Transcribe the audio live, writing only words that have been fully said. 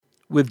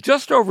With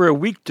just over a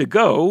week to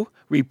go,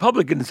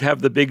 Republicans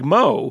have the big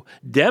mo.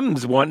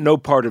 Dems want no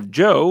part of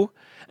Joe.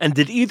 And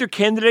did either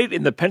candidate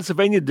in the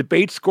Pennsylvania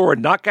debate score a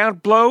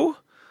knockout blow?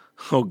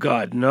 Oh,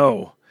 God,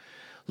 no.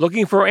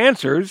 Looking for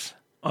answers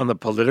on The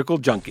Political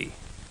Junkie.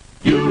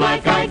 You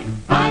like Ike,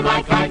 I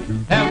like Ike,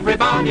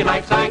 everybody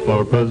likes Ike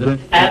for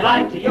president. Add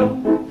like to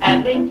you,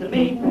 add link to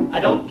me, I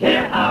don't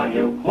care how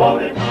you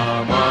quote it.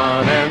 Come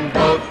on and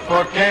vote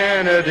for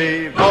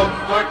Kennedy,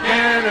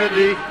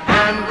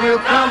 and we'll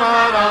come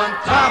out on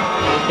top.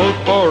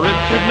 Vote for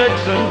Richard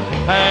Nixon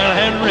and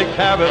Henry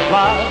Cabot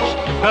Lodge,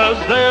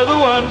 'cause they're the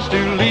ones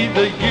to lead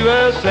the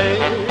USA.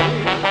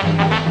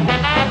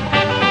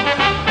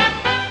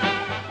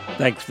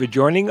 Thanks for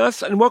joining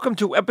us, and welcome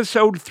to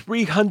episode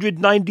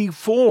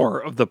 394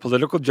 of The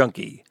Political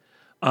Junkie.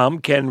 I'm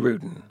Ken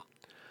Rudin.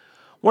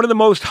 One of the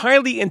most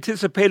highly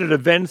anticipated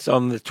events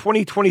on the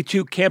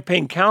 2022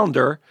 campaign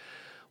calendar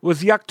was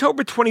the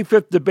October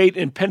 25th debate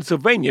in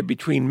Pennsylvania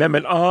between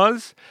Mehmet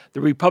Oz,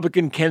 the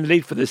Republican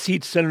candidate for the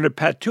seat Senator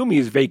Pat Toomey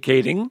is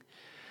vacating,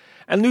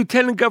 and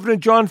Lieutenant Governor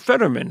John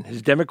Fetterman,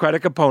 his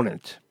Democratic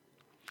opponent.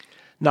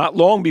 Not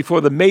long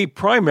before the May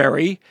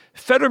primary,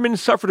 Fetterman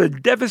suffered a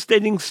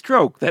devastating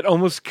stroke that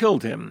almost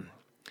killed him.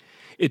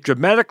 It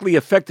dramatically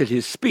affected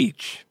his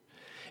speech.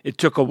 It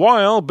took a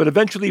while, but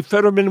eventually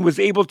Fetterman was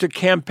able to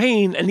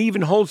campaign and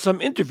even hold some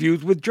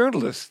interviews with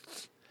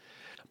journalists.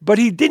 But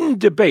he didn't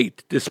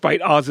debate,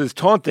 despite Oz's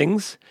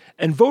tauntings,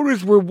 and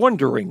voters were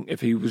wondering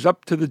if he was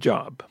up to the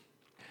job.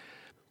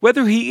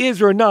 Whether he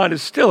is or not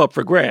is still up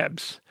for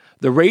grabs.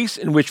 The race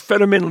in which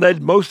Fetterman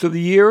led most of the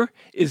year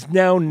is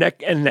now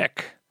neck and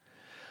neck.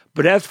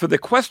 But as for the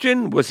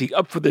question, was he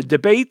up for the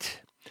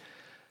debate?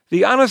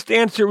 The honest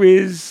answer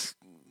is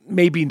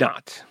maybe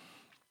not.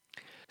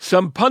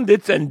 Some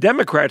pundits and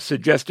Democrats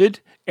suggested,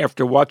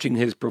 after watching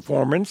his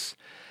performance,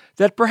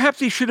 that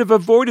perhaps he should have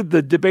avoided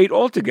the debate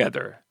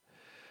altogether.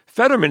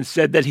 Fetterman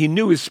said that he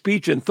knew his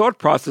speech and thought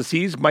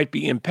processes might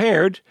be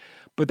impaired,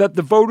 but that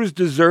the voters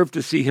deserved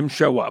to see him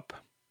show up.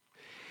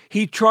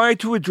 He tried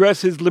to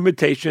address his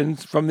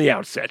limitations from the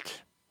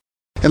outset.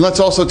 And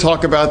let's also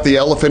talk about the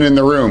elephant in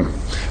the room.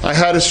 I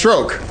had a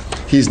stroke.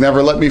 He's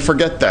never let me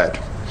forget that.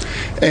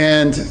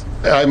 And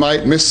I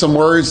might miss some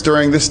words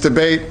during this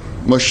debate,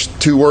 mush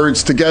two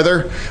words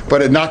together,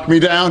 but it knocked me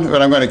down,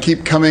 but I'm going to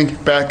keep coming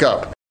back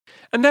up.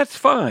 And that's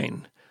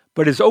fine,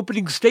 but his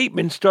opening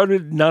statement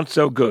started not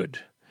so good.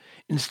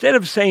 Instead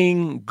of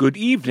saying good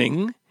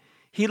evening,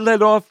 he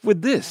led off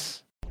with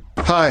this.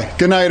 Hi,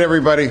 good night,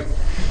 everybody.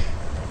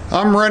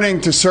 I'm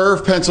running to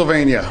serve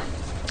Pennsylvania.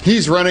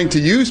 He's running to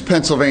use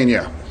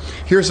Pennsylvania.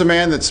 Here's a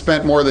man that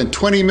spent more than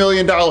 $20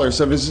 million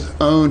of his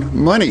own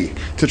money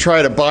to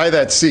try to buy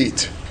that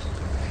seat.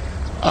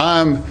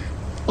 I'm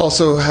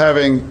also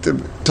having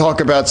to talk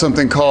about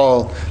something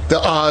called the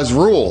Oz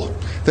rule,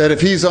 that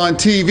if he's on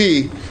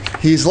TV,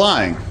 he's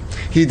lying.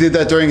 He did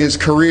that during his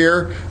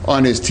career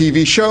on his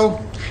TV show.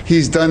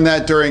 He's done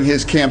that during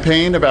his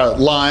campaign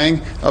about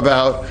lying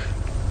about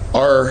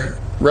our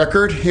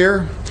record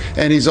here.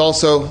 And he's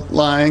also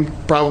lying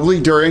probably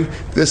during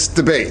this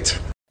debate.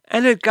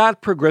 And it got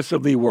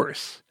progressively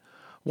worse.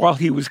 While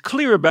he was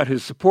clear about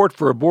his support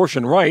for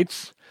abortion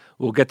rights,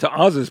 we'll get to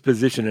Oz's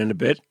position in a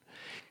bit,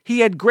 he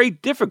had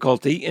great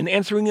difficulty in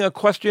answering a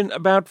question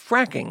about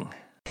fracking.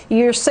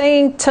 You're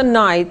saying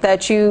tonight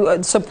that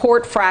you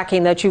support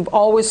fracking, that you've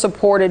always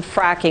supported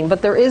fracking,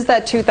 but there is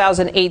that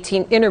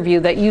 2018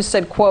 interview that you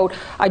said, quote,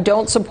 I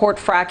don't support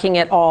fracking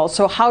at all.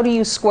 So how do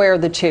you square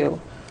the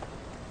two?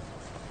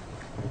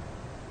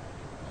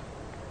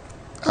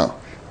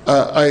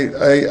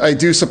 I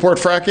do support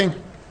fracking,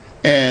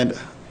 and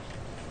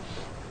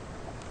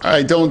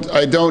I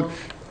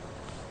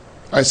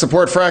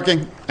support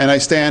fracking, and I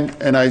stand,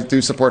 and I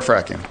do support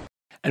fracking.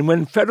 And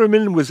when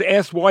Fetterman was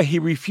asked why he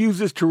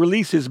refuses to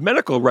release his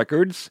medical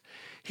records,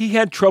 he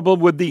had trouble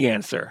with the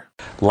answer.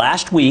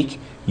 Last week,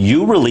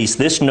 you released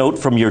this note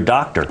from your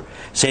doctor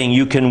saying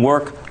you can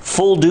work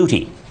full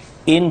duty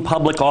in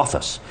public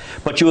office,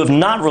 but you have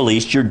not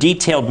released your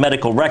detailed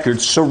medical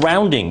records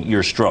surrounding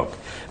your stroke.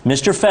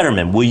 Mr.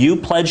 Fetterman, will you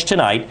pledge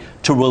tonight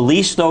to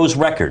release those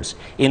records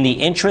in the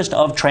interest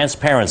of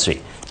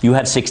transparency? You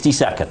have 60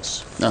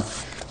 seconds. No.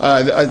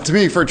 To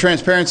me, for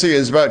transparency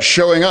is about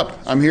showing up.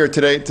 I'm here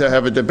today to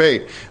have a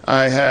debate.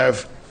 I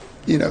have,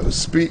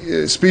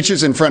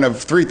 speeches in front of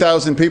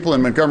 3,000 people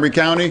in Montgomery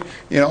County,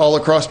 all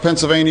across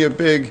Pennsylvania,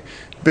 big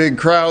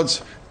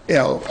crowds.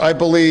 I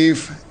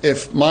believe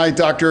if my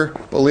doctor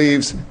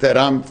believes that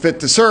I'm fit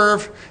to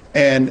serve,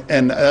 and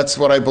that's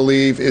what I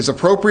believe is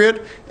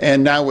appropriate.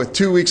 And now with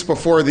 2 weeks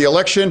before the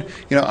election,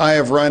 I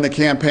have run a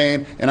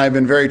campaign and I've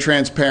been very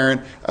transparent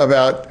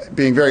about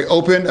being very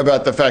open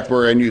about the fact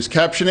we're going to use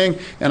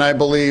captioning. And I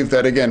believe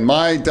that, again,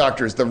 my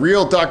doctors, the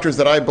real doctors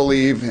that I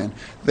believe in,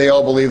 they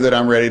all believe that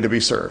I'm ready to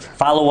be served.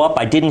 Follow up.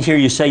 I didn't hear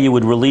you say you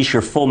would release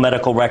your full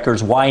medical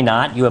records. Why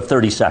not? You have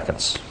 30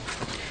 seconds.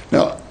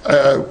 No.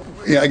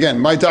 Again,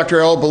 my Dr.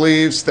 L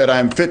believes that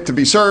I'm fit to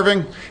be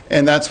serving,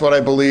 and that's what I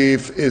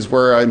believe is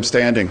where I'm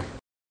standing.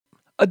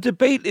 A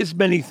debate is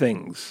many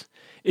things.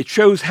 It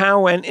shows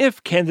how and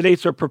if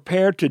candidates are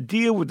prepared to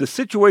deal with the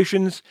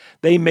situations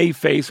they may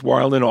face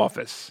while in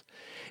office.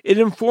 It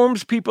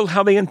informs people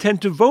how they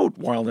intend to vote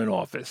while in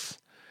office.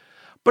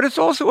 But it's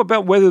also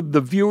about whether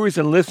the viewers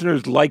and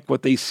listeners like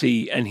what they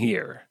see and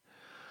hear.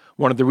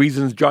 One of the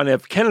reasons John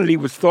F. Kennedy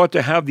was thought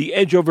to have the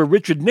edge over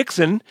Richard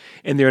Nixon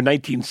in their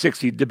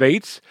 1960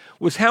 debates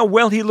was how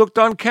well he looked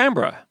on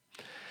camera.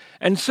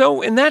 And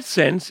so, in that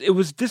sense, it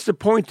was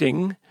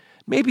disappointing,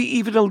 maybe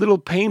even a little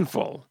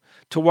painful,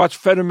 to watch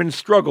Fetterman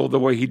struggle the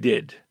way he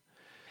did.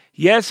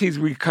 Yes, he's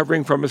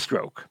recovering from a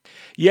stroke.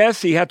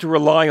 Yes, he had to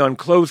rely on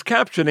closed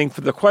captioning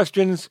for the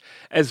questions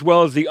as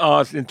well as the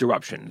Oz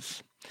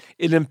interruptions.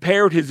 It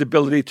impaired his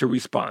ability to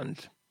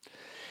respond.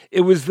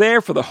 It was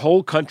there for the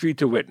whole country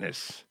to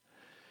witness.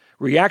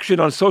 Reaction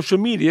on social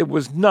media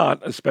was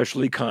not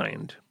especially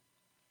kind.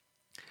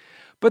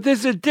 But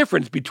there's a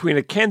difference between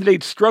a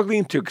candidate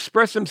struggling to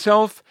express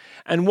himself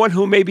and one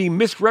who may be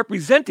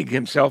misrepresenting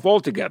himself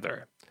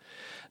altogether.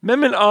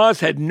 Mehmet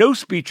Oz had no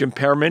speech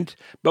impairment,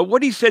 but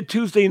what he said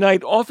Tuesday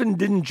night often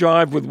didn't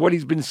jive with what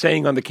he's been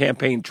saying on the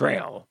campaign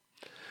trail.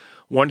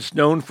 Once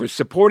known for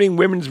supporting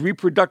women's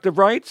reproductive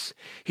rights,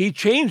 he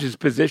changed his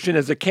position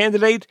as a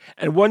candidate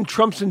and won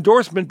Trump's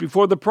endorsement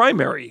before the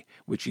primary,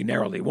 which he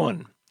narrowly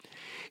won.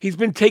 He's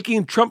been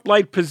taking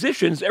Trump-like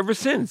positions ever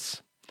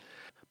since.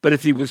 But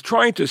if he was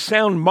trying to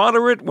sound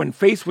moderate when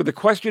faced with a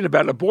question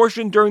about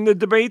abortion during the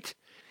debate,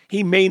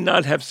 he may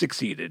not have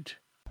succeeded.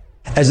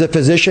 As a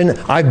physician,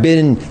 I've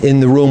been in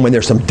the room when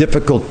there's some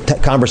difficult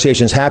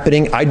conversations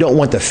happening. I don't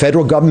want the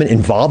federal government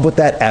involved with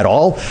that at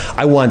all.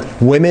 I want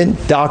women,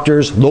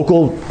 doctors,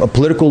 local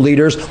political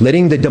leaders,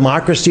 letting the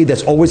democracy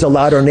that's always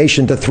allowed our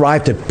nation to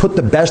thrive to put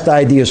the best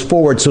ideas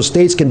forward so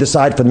states can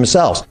decide for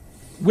themselves.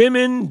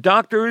 Women,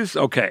 doctors,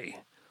 okay.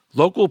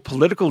 Local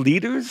political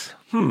leaders?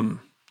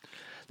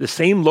 The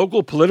same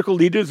local political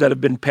leaders that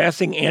have been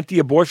passing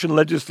anti-abortion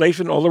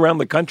legislation all around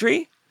the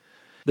country?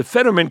 The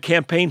Fetterman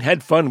campaign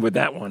had fun with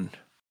that one.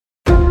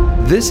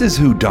 This is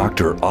who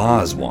Dr.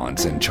 Oz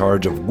wants in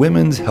charge of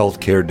women's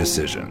healthcare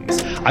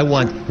decisions. I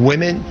want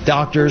women,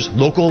 doctors,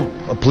 local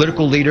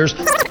political leaders,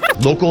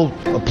 local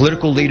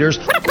political leaders,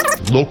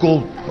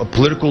 local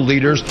political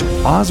leaders.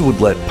 Oz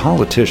would let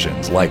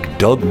politicians like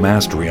Doug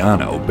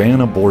Mastriano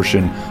ban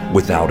abortion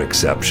without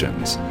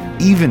exceptions,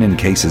 even in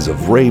cases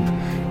of rape,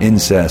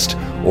 incest,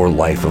 or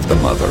life of the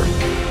mother.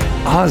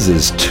 Oz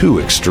is too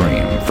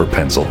extreme for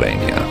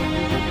Pennsylvania.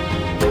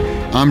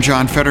 I'm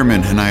John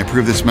Fetterman, and I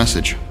approve this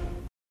message.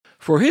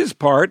 For his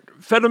part,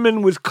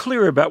 Fetterman was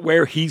clear about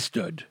where he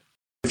stood.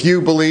 If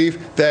you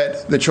believe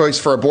that the choice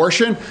for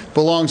abortion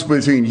belongs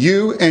between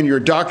you and your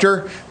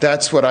doctor,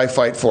 that's what I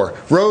fight for.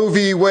 Roe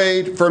v.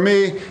 Wade, for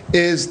me,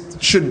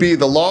 should be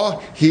the law.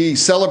 He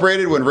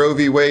celebrated when Roe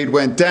v. Wade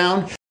went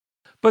down.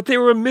 But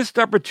there were missed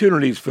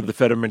opportunities for the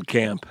Fetterman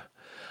camp.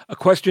 A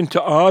question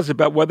to Oz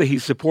about whether he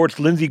supports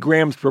Lindsey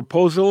Graham's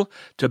proposal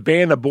to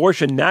ban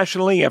abortion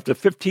nationally after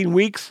 15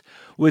 weeks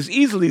was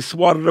easily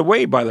swatted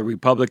away by the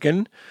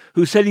Republican,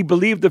 who said he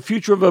believed the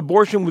future of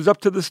abortion was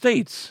up to the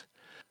states.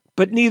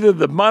 But neither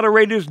the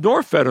moderators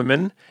nor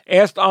Fetterman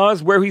asked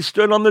Oz where he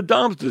stood on the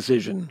Dobbs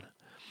decision.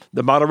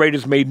 The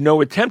moderators made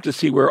no attempt to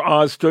see where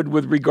Oz stood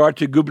with regard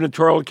to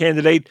gubernatorial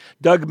candidate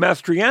Doug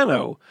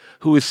Mastriano,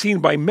 who is seen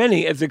by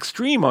many as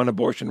extreme on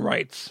abortion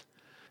rights.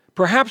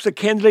 Perhaps a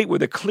candidate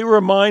with a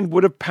clearer mind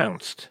would have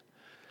pounced.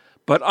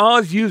 But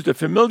Oz used a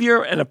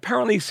familiar and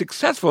apparently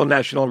successful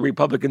national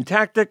Republican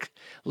tactic,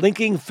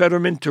 linking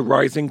Fetterman to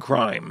rising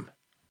crime.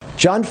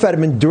 John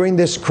Fetterman, during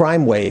this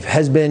crime wave,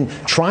 has been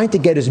trying to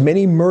get as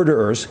many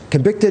murderers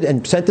convicted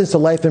and sentenced to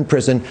life in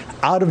prison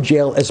out of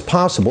jail as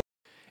possible.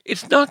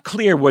 It's not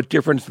clear what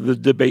difference the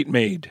debate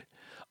made.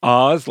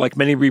 Oz, like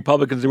many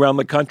Republicans around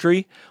the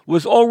country,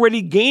 was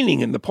already gaining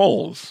in the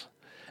polls.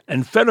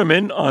 And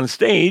Fetterman, on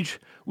stage,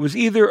 was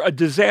either a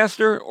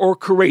disaster or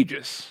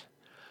courageous.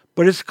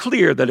 But it's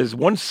clear that his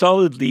once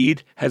solid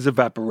lead has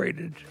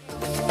evaporated.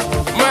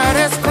 But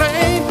it's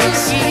great to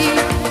see.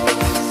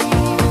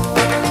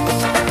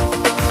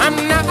 I'm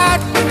not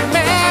the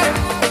man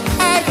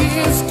I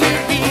used to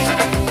be.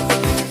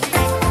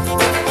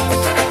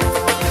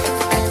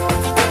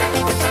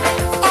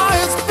 Oh,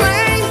 it's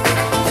great,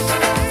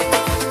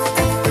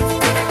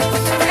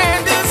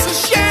 and it's a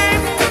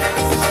shame.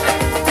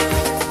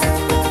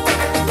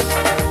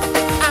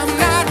 I'm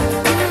not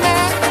the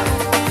man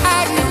I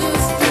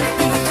used to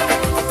be.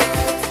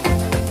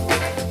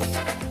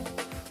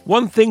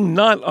 One thing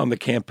not on the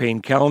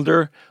campaign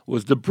calendar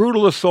was the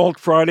brutal assault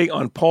Friday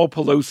on Paul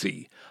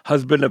Pelosi,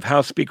 husband of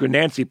House Speaker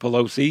Nancy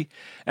Pelosi,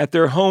 at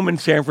their home in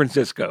San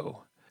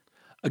Francisco.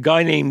 A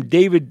guy named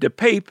David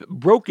DePape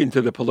broke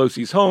into the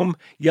Pelosi's home,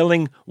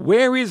 yelling,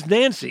 "Where is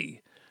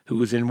Nancy?" who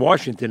was in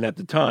Washington at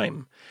the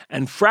time,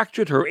 and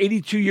fractured her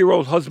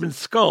 82-year-old husband's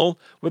skull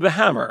with a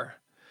hammer.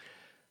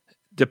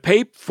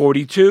 DePape,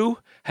 42,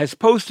 has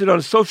posted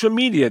on social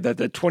media that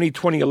the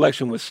 2020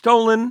 election was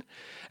stolen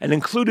and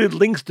included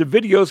links to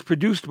videos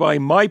produced by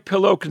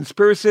MyPillow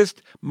conspiracist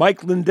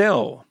Mike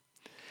Lindell.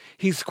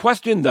 He's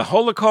questioned the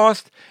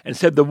Holocaust and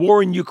said the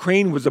war in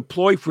Ukraine was a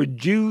ploy for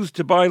Jews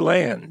to buy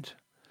land.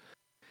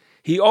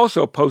 He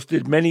also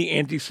posted many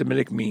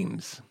anti-Semitic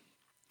memes.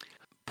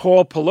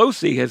 Paul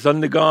Pelosi has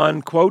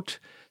undergone, quote,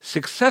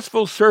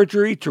 successful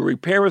surgery to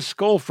repair a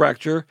skull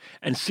fracture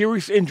and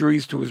serious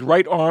injuries to his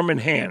right arm and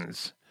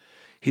hands.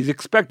 He's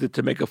expected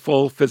to make a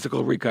full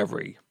physical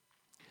recovery.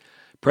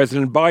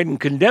 President Biden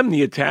condemned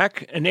the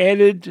attack and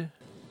added,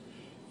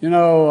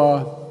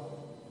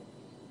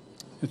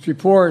 it's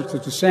reported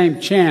that the same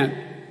chant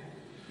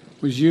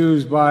was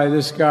used by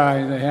this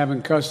guy they have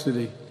in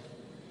custody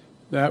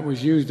that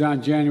was used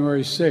on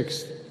January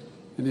 6th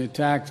in the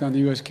attacks on the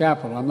U.S.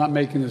 Capitol. I'm not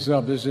making this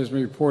up. This is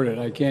reported.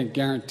 I can't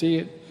guarantee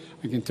it.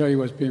 I can tell you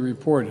what's being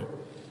reported.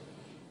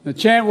 The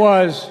chant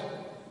was,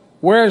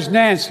 "Where's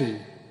Nancy?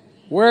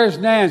 Where's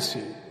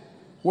Nancy?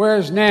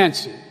 Where's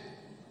Nancy?"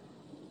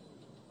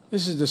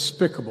 This is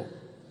despicable.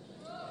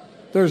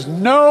 There's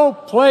no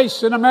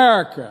place in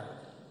America.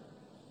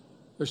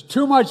 There's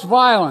too much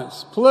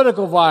violence,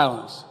 political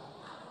violence,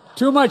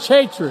 too much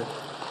hatred,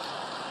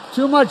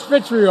 too much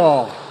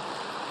vitriol.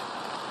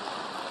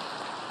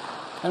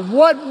 And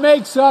what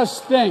makes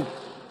us think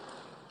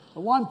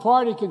the one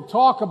party can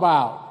talk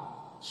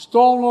about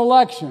stolen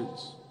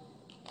elections,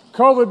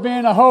 COVID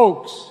being a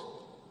hoax,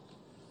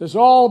 there's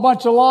all a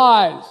bunch of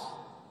lies,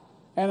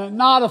 and it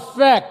not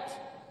affect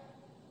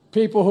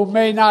people who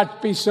may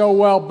not be so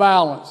well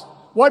balanced?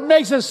 What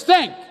makes us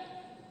think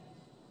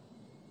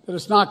that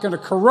it's not going to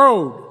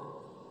corrode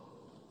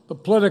the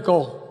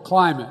political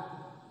climate?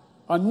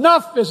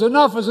 Enough is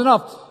enough is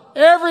enough.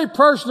 Every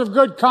person of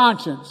good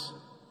conscience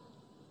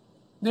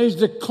needs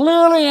to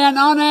clearly and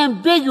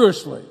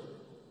unambiguously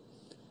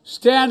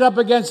stand up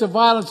against the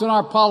violence in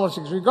our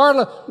politics,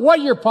 regardless of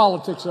what your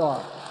politics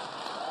are.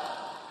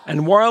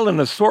 And while an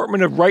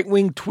assortment of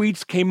right-wing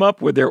tweets came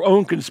up with their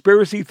own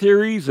conspiracy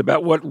theories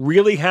about what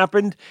really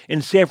happened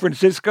in San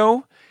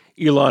Francisco,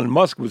 Elon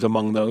Musk was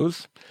among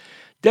those,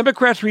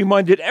 Democrats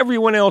reminded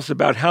everyone else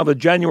about how the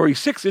January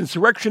 6th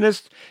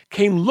insurrectionists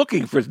came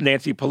looking for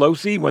Nancy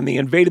Pelosi when they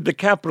invaded the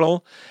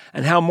Capitol,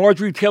 and how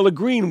Marjorie Taylor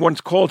Greene once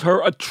called her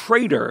a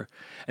traitor,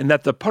 and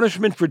that the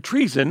punishment for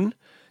treason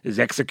is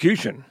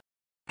execution.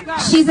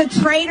 She's a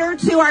traitor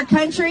to our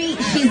country.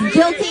 She's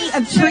guilty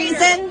of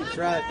treason.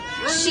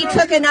 She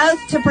took an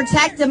oath to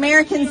protect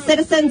American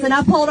citizens and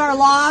uphold our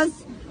laws,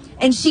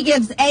 and she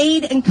gives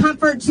aid and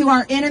comfort to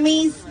our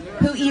enemies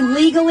who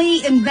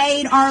illegally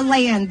invade our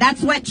land.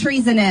 That's what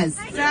treason is.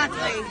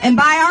 Exactly. And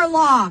by our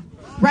law,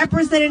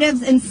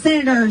 representatives and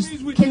senators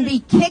can be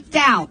kicked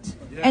out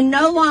and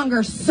no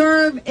longer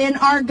serve in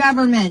our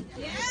government.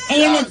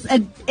 And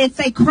it's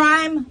a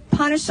crime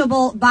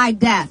punishable by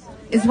death,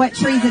 is what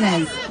treason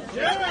is.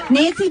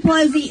 Nancy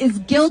Pelosi is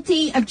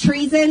guilty of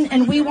treason,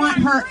 and we want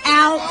her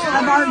out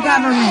of our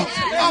government.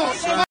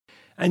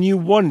 And you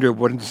wonder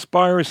what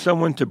inspires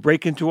someone to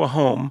break into a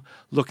home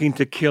looking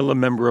to kill a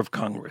member of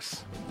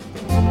Congress.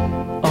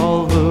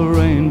 All the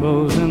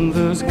rainbows in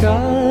the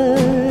sky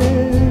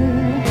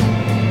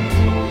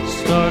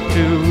start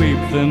to weep,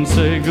 then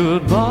say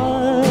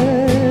goodbye.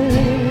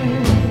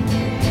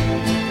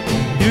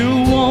 You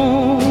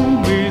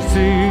won't be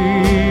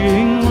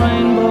seeing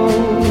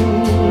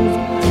rainbows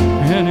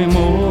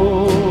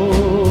anymore.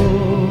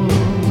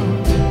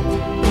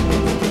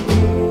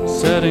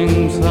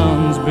 Setting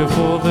suns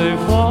before they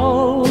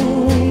fall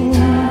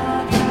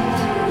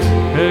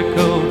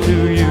echo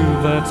to you,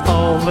 that's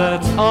all,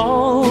 that's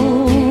all.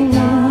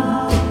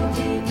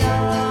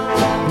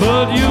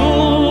 But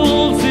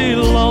you'll see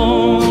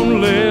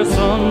lonely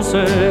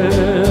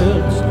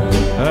sunsets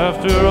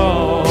after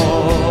all.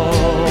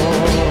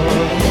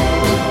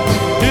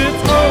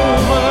 It's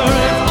over,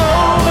 it's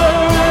over,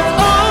 it's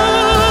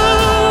over.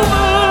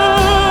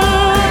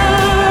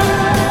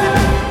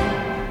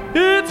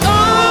 It's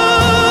over.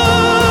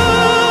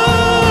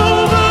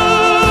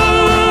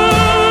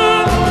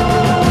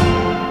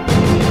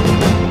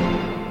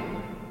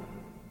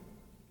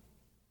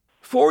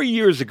 4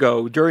 years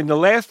ago, during the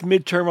last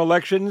midterm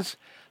elections,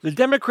 the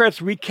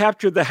Democrats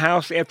recaptured the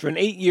House after an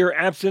 8-year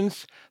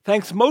absence,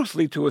 thanks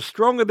mostly to a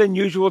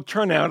stronger-than-usual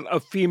turnout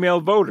of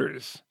female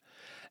voters.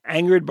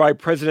 Angered by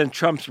President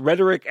Trump's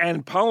rhetoric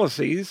and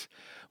policies,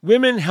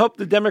 women helped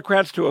the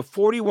Democrats to a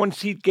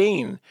 41-seat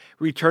gain,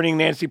 returning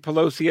Nancy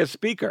Pelosi as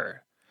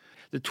Speaker.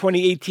 The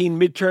 2018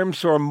 midterm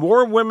saw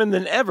more women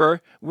than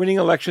ever winning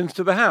elections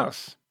to the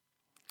House.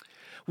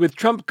 With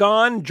Trump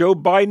gone, Joe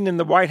Biden in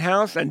the White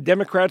House, and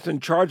Democrats in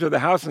charge of the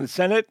House and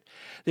Senate,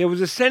 there was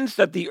a sense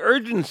that the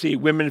urgency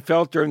women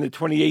felt during the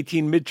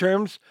 2018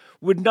 midterms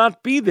would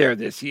not be there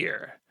this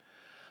year.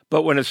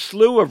 But when a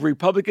slew of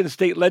Republican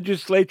state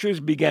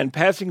legislatures began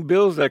passing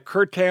bills that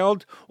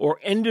curtailed or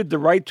ended the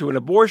right to an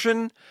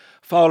abortion,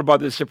 followed by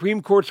the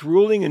Supreme Court's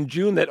ruling in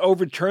June that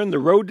overturned the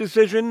Roe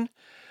decision,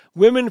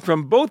 women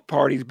from both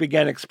parties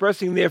began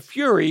expressing their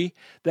fury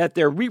that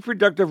their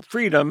reproductive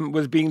freedom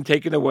was being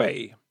taken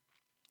away.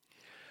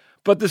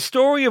 But the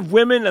story of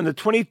women and the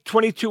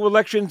 2022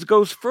 elections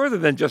goes further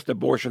than just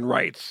abortion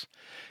rights.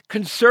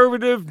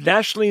 conservative,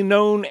 nationally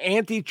known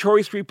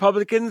anti-choice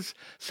Republicans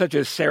such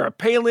as Sarah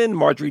Palin,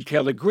 Marjorie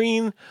Taylor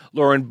Greene,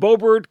 Lauren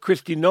Boebert,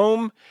 Kristi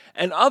Noem,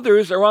 and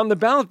others are on the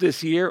ballot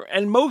this year,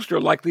 and most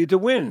are likely to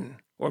win,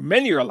 or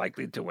many are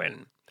likely to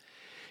win.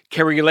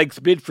 Kari Lake's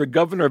bid for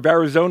governor of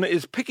Arizona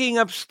is picking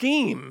up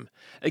steam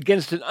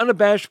against an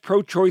unabashed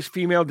pro-choice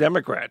female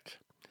Democrat.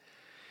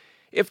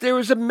 If there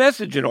is a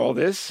message in all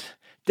this,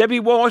 Debbie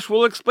Walsh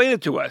will explain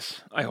it to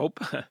us, I hope.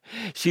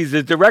 She's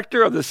the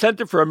director of the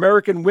Center for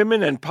American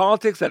Women and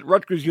Politics at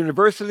Rutgers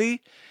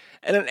University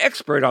and an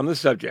expert on the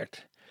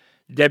subject.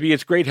 Debbie,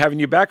 it's great having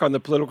you back on The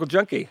Political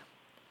Junkie.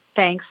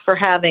 Thanks for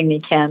having me,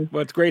 Ken.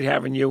 Well, it's great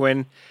having you.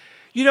 And,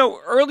 you know,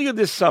 earlier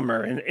this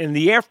summer, in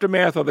the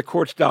aftermath of the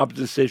court's Dobbs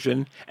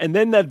decision, and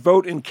then that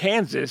vote in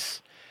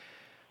Kansas,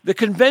 the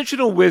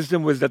conventional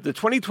wisdom was that the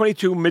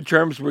 2022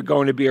 midterms were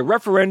going to be a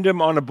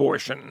referendum on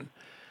abortion.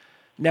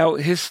 Now,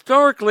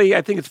 historically,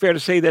 I think it's fair to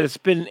say that it's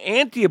been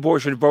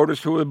anti-abortion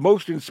voters who were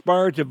most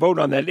inspired to vote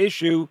on that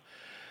issue,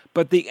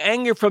 but the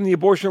anger from the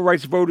abortion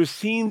rights voters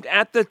seemed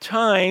at the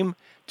time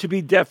to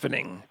be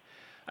deafening.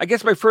 I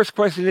guess my first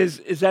question is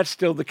that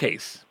still the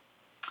case?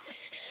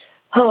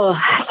 Oh,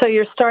 so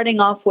you're starting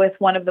off with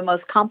one of the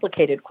most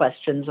complicated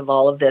questions of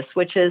all of this,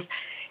 which is,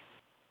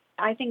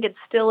 I think it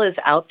still is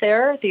out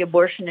there. The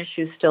abortion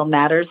issue still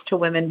matters to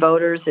women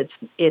voters.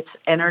 It's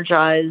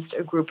energized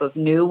a group of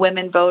new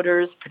women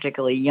voters,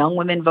 particularly young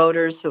women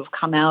voters who have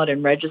come out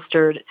and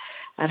registered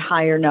at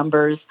higher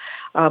numbers.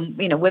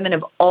 Women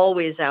have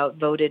always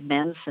outvoted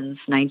men since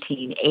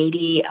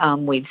 1980.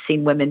 We've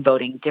seen women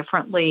voting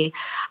differently.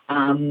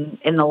 In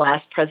the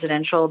last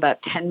presidential,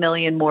 about 10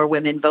 million more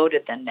women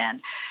voted than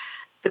men.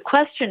 The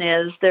question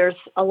is, there's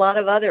a lot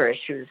of other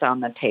issues on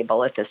the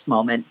table at this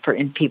moment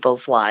in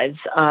people's lives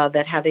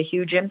that have a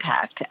huge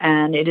impact.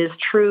 And it is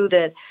true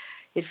that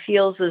it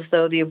feels as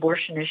though the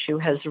abortion issue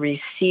has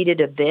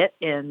receded a bit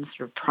in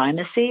sort of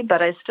primacy,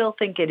 but I still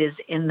think it is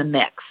in the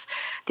mix.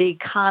 The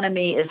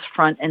economy is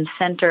front and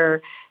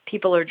center.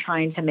 People are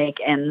trying to make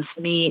ends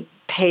meet,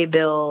 pay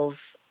bills,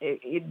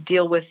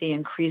 deal with the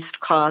increased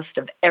cost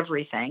of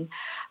everything,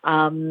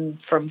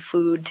 from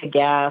food to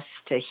gas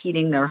to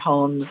heating their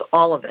homes,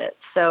 all of it.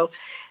 So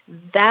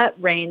that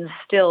reigns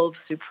still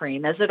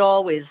supreme, as it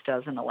always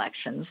does in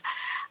elections.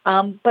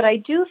 But I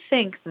do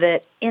think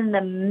that in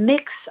the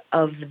mix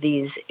of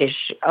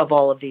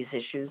all of these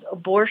issues,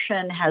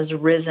 abortion has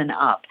risen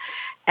up.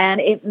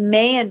 And it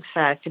may, in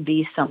fact,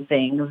 be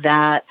something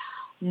that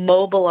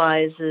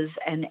mobilizes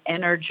and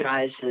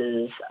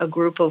energizes a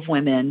group of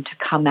women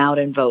to come out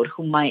and vote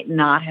who might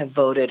not have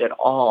voted at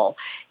all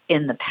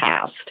in the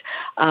past.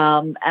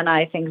 And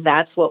I think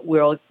that's what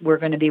we're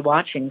going to be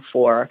watching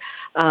for.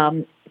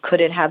 Could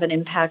it have an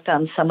impact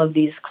on some of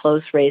these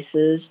close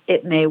races?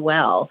 It may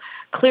well.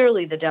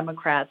 Clearly, the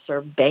Democrats are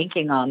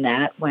banking on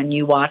that. When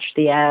you watch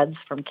the ads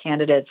from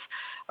candidates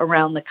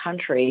around the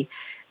country,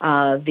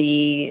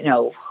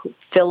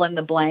 fill in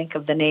the blank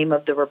of the name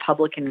of the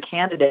Republican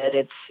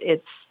candidate,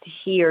 it's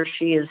he or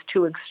she is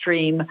too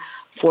extreme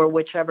for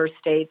whichever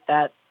state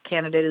that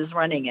candidate is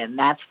running in.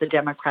 That's the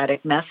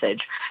Democratic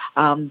message.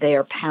 They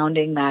are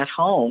pounding that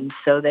home,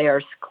 so they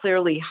are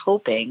clearly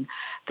hoping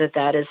that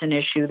that is an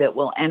issue that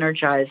will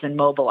energize and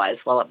mobilize.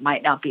 While it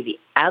might not be the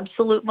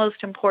absolute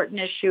most important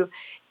issue,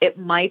 it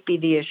might be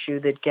the issue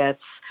that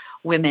gets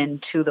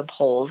women to the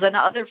polls and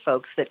other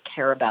folks that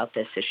care about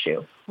this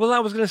issue. Well, I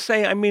was going to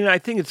say, I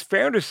think it's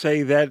fair to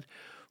say that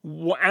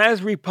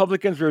as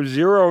Republicans are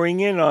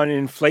zeroing in on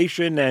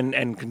inflation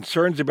and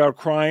concerns about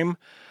crime,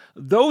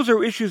 those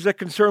are issues that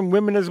concern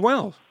women as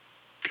well.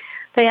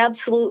 They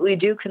absolutely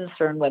do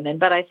concern women.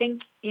 But I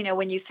think,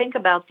 when you think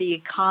about the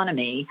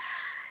economy,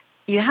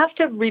 you have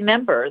to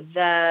remember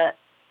that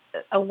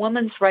a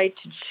woman's right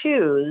to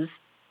choose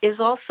is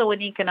also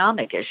an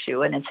economic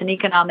issue, and it's an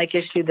economic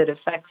issue that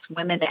affects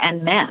women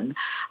and men.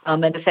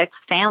 It affects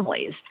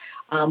families.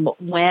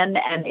 When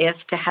and if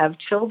to have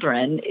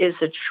children is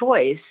a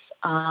choice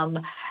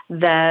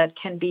that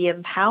can be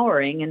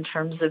empowering in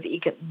terms of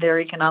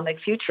their economic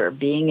future,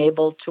 being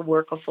able to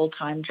work a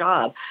full-time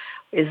job.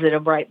 Is it a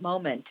right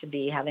moment to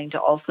be having to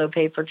also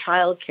pay for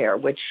childcare,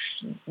 which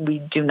we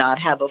do not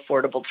have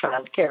affordable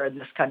childcare in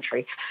this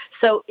country?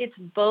 So it's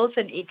both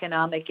an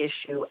economic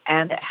issue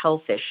and a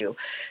health issue.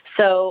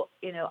 So,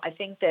 I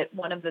think that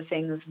one of the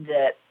things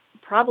that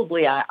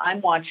probably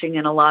I'm watching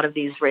in a lot of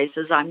these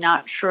races, I'm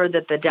not sure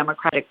that the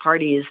Democratic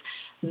Party is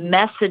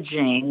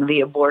messaging the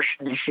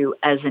abortion issue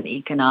as an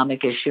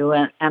economic issue,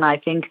 and I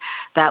think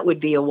that would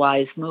be a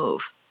wise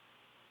move.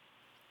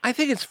 I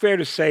think it's fair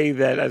to say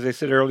that, as I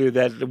said earlier,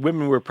 that the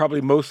women were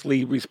probably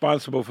mostly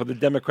responsible for the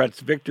Democrats'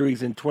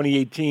 victories in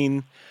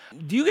 2018.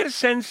 Do you get a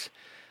sense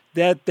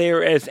that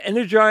they're as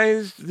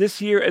energized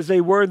this year as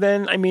they were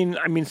then? I mean,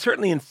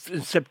 certainly in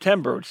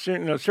September,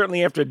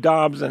 certainly after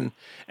Dobbs and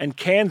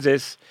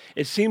Kansas,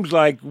 it seems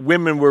like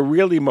women were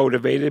really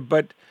motivated.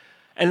 But,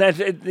 and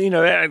that's,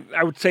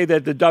 I would say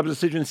that the Dobbs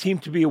decision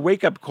seemed to be a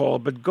wake-up call.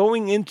 But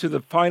going into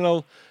the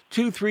final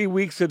 2-3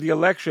 weeks of the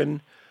election,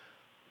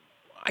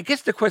 I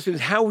guess the question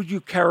is, how would you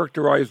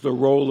characterize the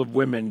role of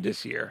women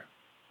this year?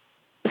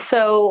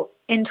 So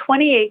in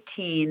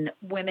 2018,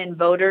 women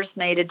voters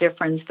made a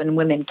difference and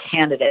women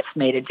candidates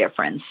made a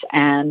difference.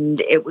 And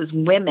it was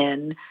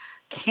women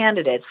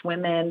candidates,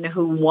 women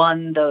who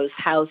won those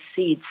House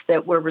seats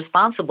that were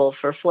responsible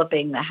for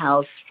flipping the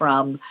House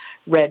from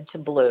red to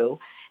blue.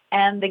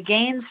 And the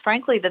gains,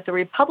 frankly, that the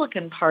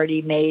Republican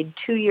Party made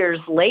 2 years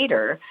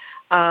later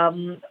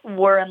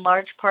were in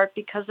large part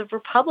because of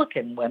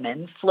Republican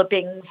women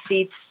flipping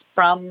seats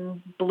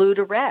from blue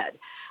to red.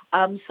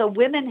 So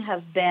women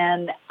have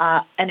been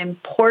an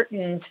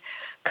important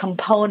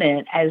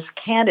component as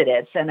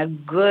candidates and a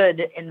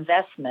good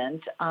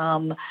investment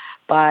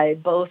by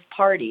both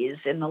parties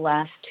in the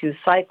last two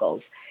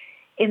cycles.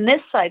 In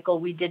this cycle,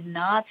 we did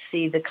not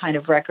see the kind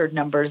of record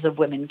numbers of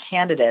women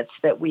candidates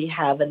that we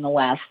have in the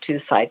last two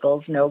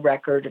cycles. No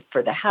record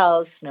for the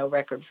House, no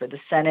record for the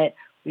Senate.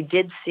 We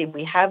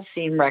have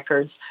seen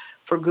records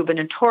for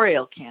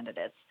gubernatorial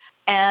candidates.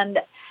 And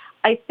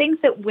I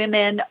think that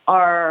women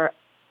are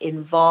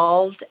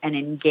involved and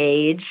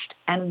engaged,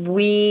 and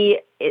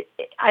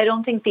I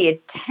don't think the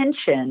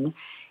attention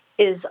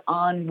is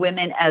on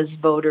women as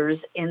voters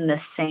in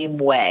the same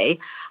way.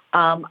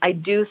 I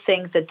do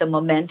think that the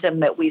momentum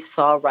that we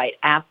saw right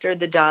after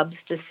the Dobbs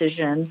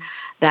decision,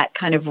 that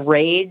kind of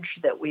rage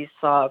that we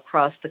saw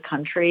across the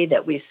country,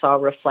 that we saw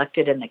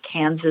reflected in the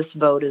Kansas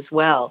vote as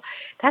well,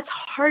 that's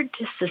hard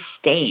to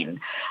sustain.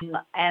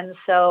 And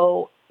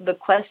so the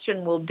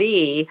question will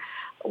be,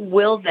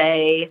 will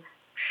they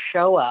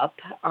show up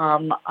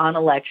on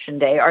Election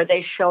Day? Are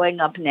they showing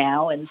up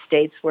now in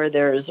states where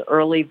there's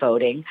early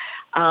voting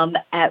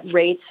at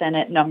rates and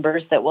at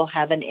numbers that will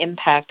have an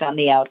impact on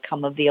the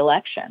outcome of the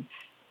election?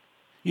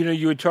 You know,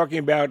 you were talking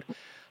about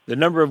the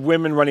number of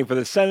women running for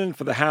the Senate,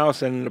 for the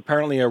House, and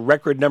apparently a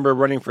record number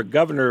running for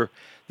governor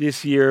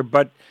this year.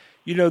 But,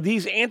 you know,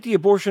 these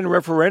anti-abortion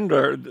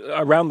referenda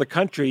around the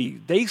country,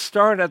 they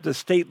start at the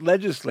state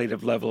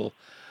legislative level.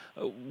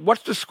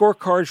 What's the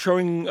scorecard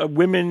showing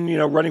women,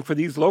 running for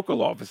these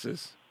local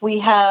offices? We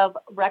have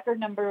a record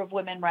number of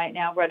women right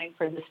now running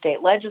for the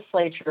state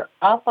legislature.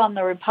 Up on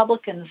the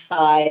Republican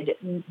side,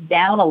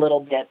 down a little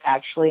bit,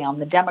 actually, on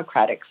the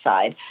Democratic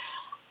side.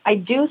 I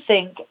do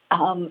think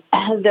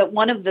that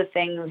one of the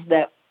things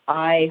that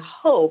I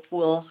hope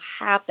will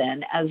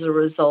happen as a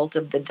result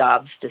of the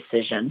Dobbs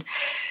decision,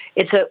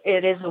 it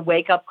is a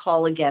wake-up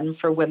call again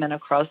for women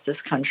across this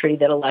country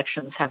that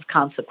elections have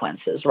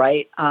consequences,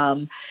 right?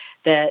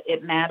 That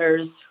it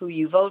matters who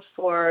you vote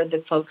for,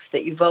 the folks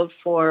that you vote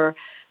for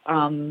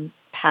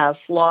pass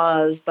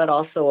laws, but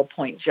also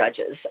appoint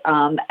judges.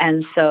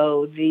 And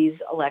so these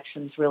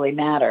elections really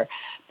matter.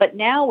 But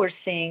now we're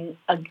seeing,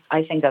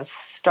 I think, a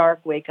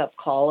stark wake-up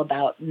call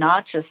about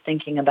not just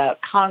thinking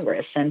about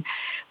Congress. And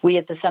we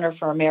at the Center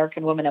for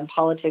American Women in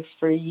Politics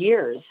for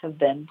years have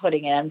been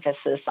putting an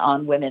emphasis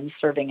on women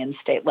serving in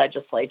state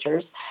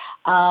legislatures.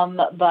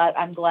 But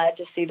I'm glad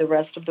to see the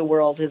rest of the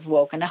world has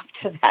woken up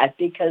to that,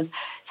 because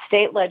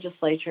state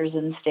legislatures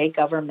and state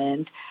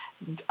government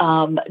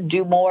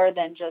do more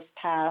than just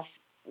pass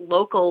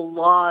local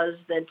laws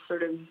that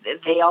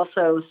they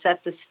also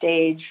set the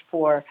stage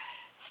for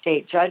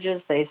state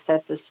judges. They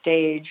set the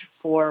stage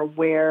for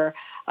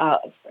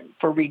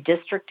for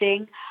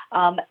redistricting,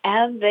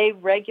 and they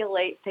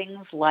regulate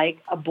things like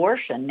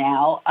abortion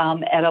now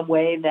in a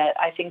way that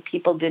I think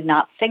people did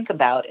not think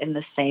about in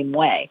the same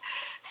way.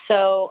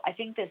 So I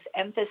think this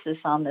emphasis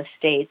on the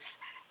states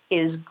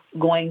is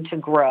going to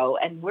grow,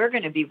 and we're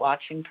going to be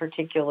watching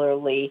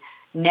particularly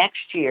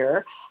next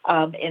year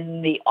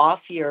in the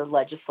off-year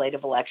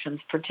legislative elections,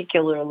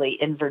 particularly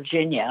in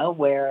Virginia,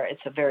 where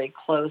it's a very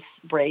close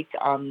break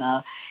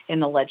in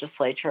the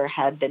legislature,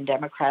 had been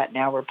Democrat,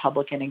 now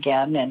Republican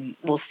again, and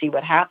we'll see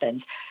what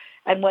happens.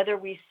 And whether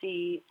we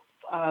see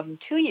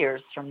 2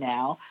 years from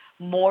now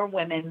more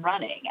women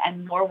running,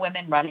 and more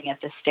women running at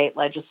the state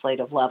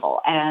legislative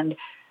level. And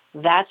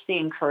that's the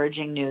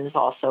encouraging news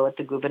also at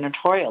the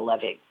gubernatorial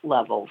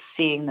level,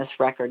 seeing this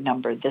record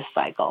number this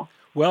cycle.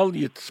 Well,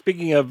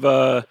 speaking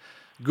of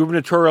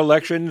gubernatorial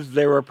elections,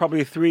 there are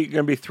probably going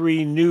to be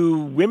three new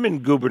women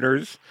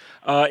governors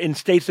in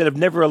states that have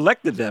never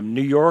elected them: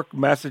 New York,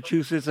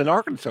 Massachusetts, and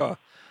Arkansas.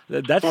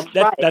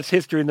 That's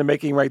history in the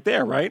making right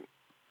there, right?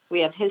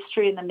 We have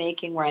history in the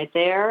making right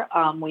there.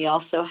 We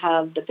also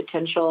have the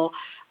potential,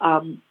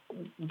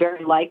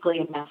 very likely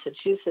in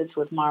Massachusetts,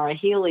 with Maura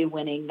Healey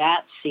winning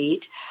that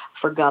seat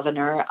for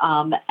governor,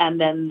 and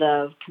then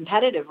the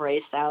competitive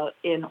race out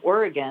in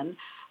Oregon,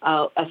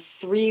 a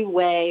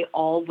three-way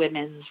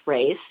all-women's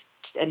race,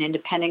 an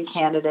independent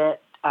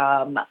candidate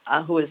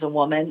who is a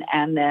woman,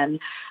 and then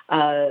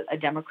a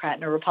Democrat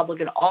and a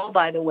Republican, all,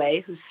 by the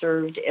way, who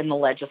served in the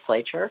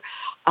legislature.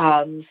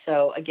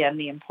 So, again,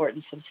 the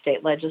importance of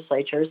state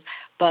legislatures.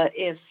 But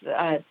if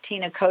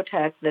Tina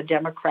Kotek, the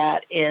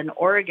Democrat in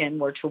Oregon,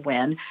 were to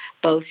win,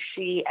 both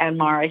she and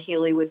Maura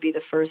Healey would be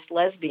the first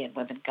lesbian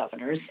women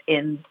governors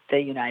in the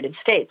United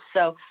States.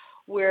 So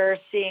we're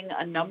seeing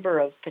a number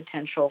of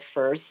potential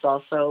firsts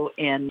also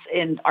in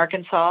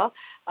Arkansas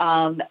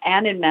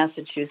and in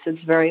Massachusetts,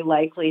 very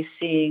likely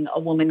seeing a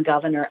woman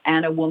governor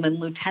and a woman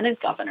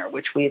lieutenant governor,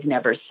 which we've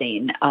never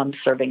seen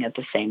serving at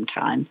the same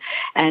time.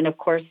 And, of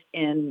course,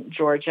 in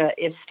Georgia,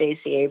 if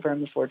Stacey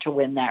Abrams were to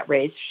win that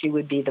race, she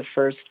would be the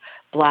first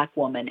Black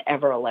woman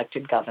ever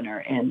elected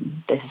governor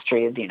in the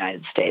history of the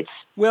United States.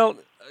 Well,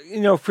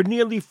 for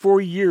nearly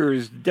 4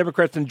 years,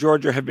 Democrats in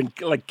Georgia have been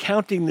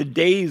counting the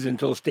days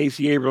until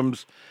Stacey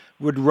Abrams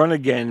would run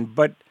again.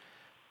 But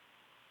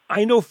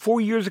I know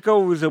 4 years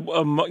ago it was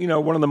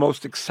one of the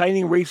most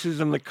exciting races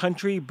in the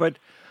country. But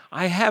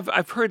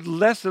I've heard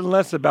less and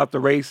less about the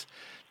race.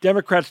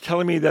 Democrats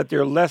telling me that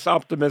they're less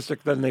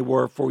optimistic than they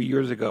were 4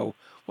 years ago.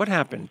 What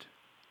happened?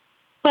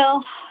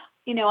 Well,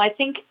 I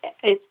think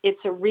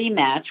it's a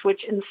rematch,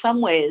 which in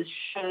some ways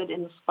should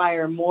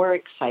inspire more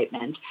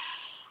excitement.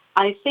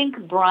 I think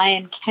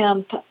Brian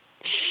Kemp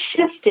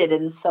shifted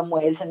in some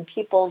ways in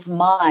people's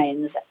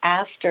minds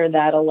after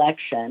that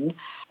election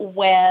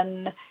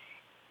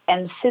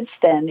and since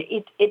then,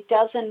 it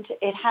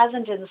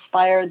hasn't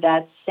inspired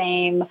that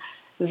same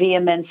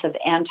vehemence of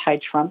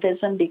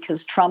anti-Trumpism because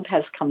Trump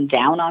has come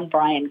down on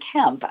Brian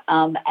Kemp.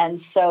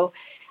 And so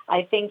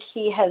I think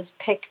he has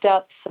picked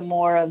up some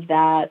more of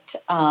that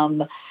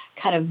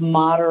kind of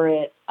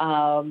moderate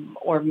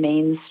or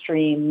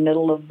mainstream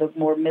middle of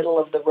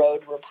the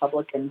road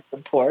Republican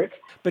support.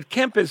 But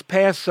Kemp has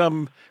passed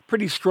some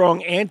pretty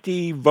strong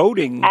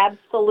anti-voting.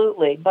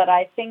 Absolutely, but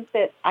I think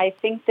that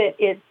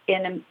it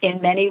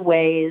in many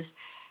ways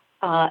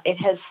it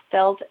has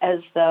felt as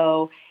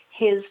though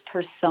his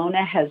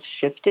persona has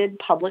shifted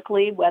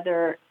publicly,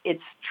 whether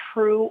it's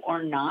true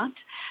or not.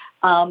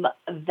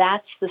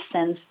 That's the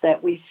sense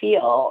that we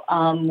feel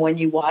when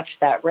you watch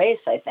that race,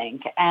 I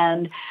think.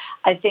 And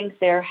I think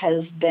there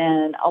has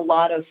been a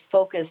lot of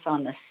focus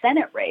on the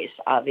Senate race,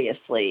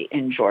 obviously,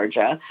 in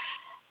Georgia.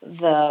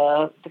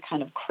 The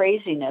kind of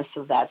craziness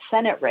of that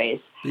Senate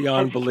race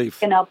beyond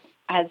belief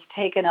has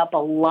taken up a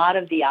lot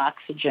of the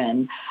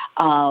oxygen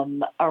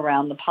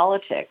around the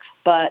politics.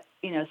 But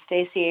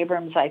Stacey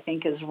Abrams, I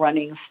think, is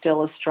running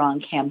still a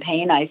strong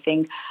campaign. I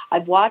think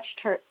I've watched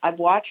her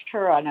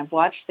and I've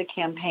watched the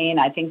campaign.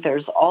 I think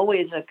there's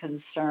always a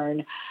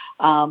concern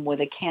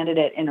with a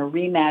candidate in a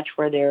rematch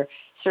where they're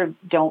sort of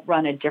don't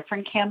run a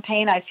different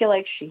campaign. I feel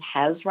like she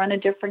has run a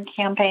different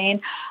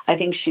campaign. I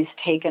think she's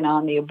taken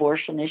on the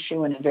abortion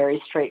issue in a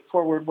very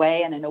straightforward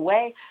way and in a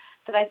way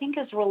that I think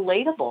is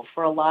relatable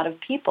for a lot of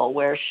people,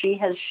 where she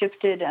has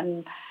shifted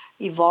and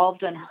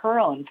evolved in her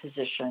own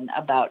position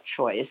about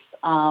choice.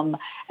 And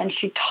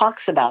she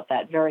talks about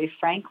that very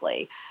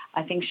frankly.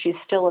 I think she's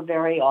still a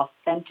very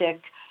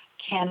authentic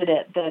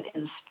candidate that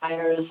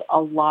inspires a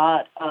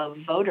lot of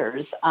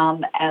voters.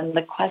 And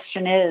the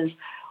question is,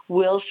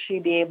 will she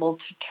be able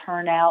to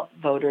turn out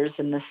voters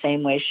in the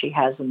same way she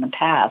has in the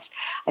past?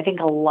 I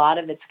think a lot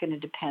of it's going to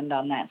depend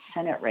on that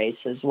Senate race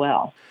as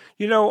well.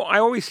 I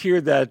always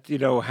hear that,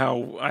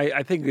 how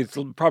I think it's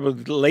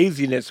probably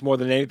laziness more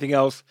than anything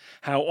else,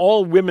 how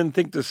all women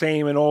think the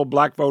same and all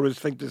Black voters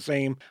think the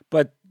same.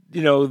 But,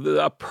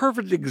 a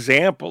perfect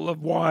example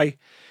of why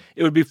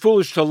it would be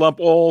foolish to lump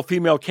all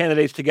female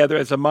candidates together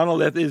as a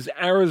monolith is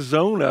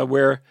Arizona,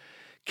 where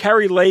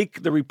Carrie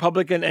Lake, the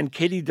Republican, and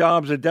Katie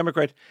Dobbs, the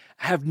Democrat,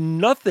 have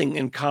nothing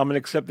in common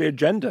except their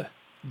gender.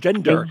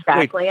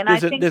 Exactly. Wait,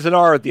 and there's an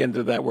R at the end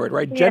of that word,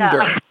 right?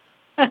 Gender.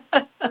 Yeah.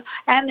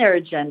 And their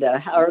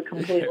agenda are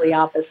completely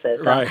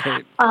opposite.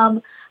 Right.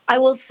 I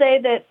will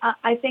say that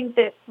I think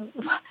that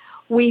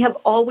we have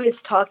always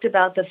talked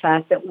about the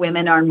fact that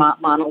women are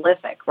not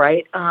monolithic,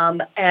 right?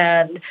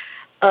 And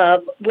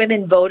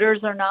women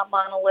voters are not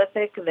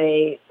monolithic.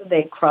 They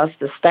cross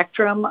the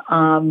spectrum.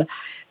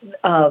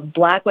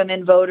 Black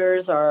women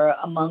voters are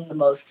among the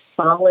most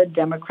solid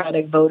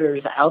Democratic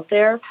voters out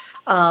there.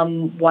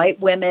 White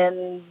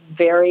women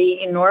vary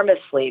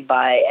enormously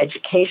by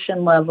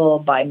education level,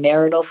 by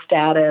marital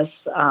status,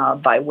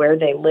 by where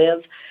they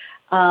live,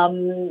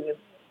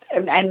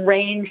 and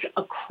range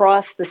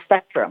across the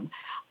spectrum.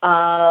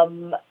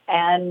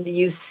 And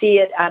you see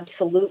it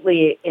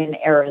absolutely in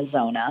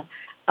Arizona.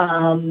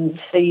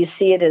 So you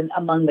see it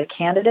among the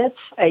candidates.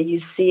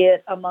 You see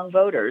it among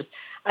voters.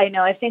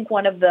 I think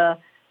one of the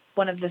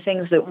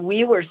things that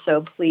we were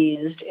so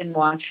pleased in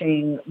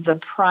watching the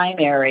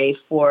primary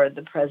for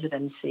the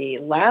presidency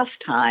last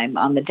time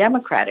on the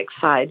Democratic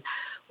side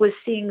was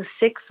seeing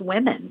 6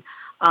 women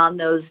on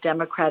those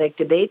Democratic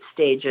debate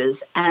stages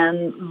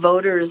and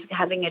voters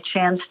having a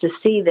chance to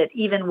see that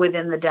even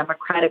within the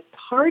Democratic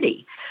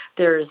Party,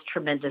 there is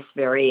tremendous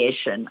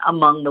variation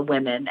among the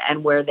women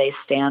and where they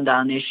stand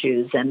on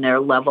issues and their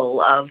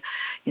level of,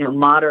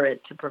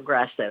 moderate to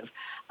progressive.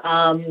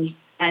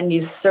 And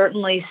you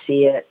certainly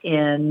see it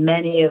in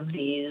many of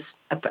these,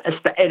 and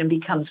it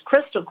becomes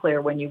crystal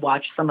clear when you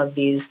watch some of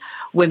these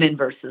women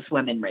versus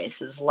women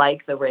races,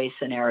 like the race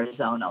in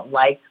Arizona,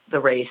 like the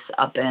race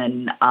up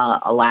in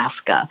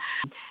Alaska.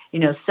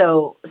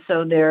 So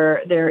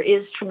there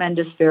is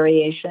tremendous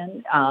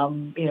variation.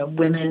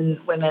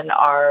 Women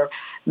are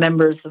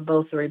members of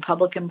both the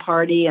Republican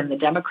Party and the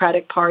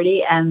Democratic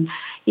Party, and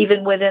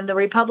even within the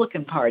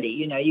Republican Party,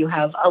 you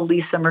have a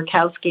Lisa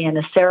Murkowski and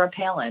a Sarah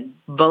Palin,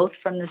 both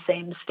from the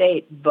same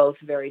state, both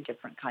very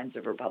different kinds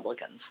of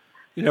Republicans.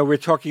 We're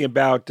talking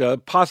about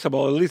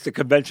possible, at least the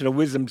conventional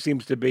wisdom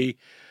seems to be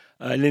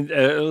a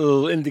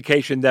little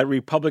indication that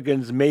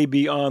Republicans may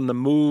be on the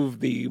move,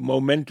 the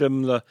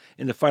momentum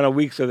in the final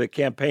weeks of the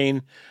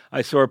campaign.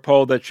 I saw a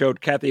poll that showed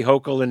Kathy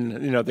Hochul,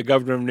 the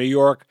governor of New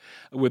York,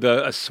 with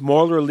a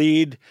smaller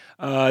lead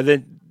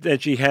than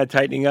she had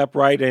tightening up,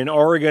 right? In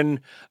Oregon,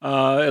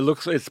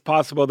 it's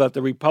possible that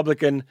the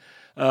Republican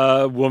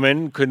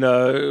woman could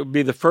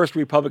be the first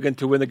Republican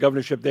to win the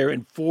governorship there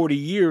in 40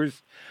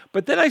 years.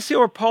 But then I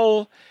saw a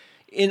poll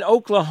in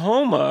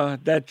Oklahoma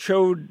that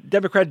showed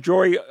Democrat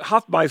Joy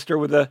Hofmeister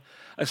with a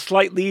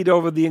slight lead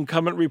over the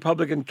incumbent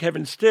Republican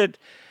Kevin Stitt.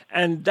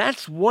 And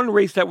that's one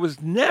race that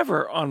was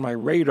never on my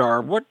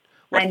radar.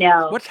 I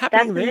know. What's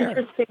happening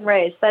there?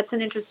 That's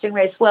an interesting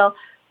race. Well,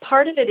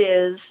 part of it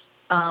is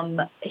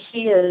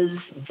he is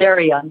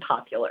very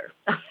unpopular.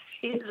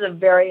 He's a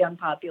very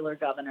unpopular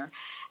governor.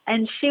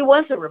 And she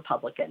was a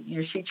Republican.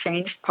 She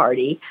changed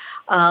party,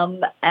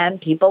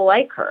 and people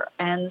like her.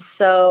 And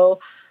so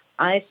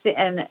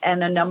and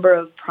a number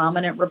of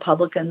prominent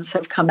Republicans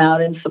have come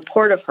out in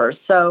support of her.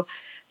 So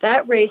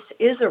that race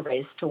is a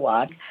race to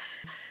watch.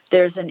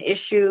 There's an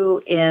issue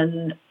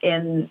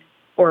in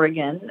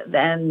Oregon,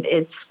 and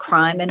it's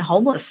crime and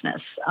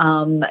homelessness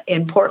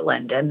in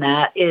Portland, and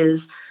that is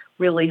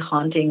really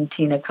haunting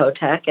Tina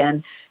Kotek.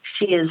 And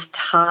she is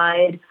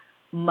tied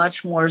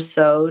much more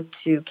so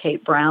to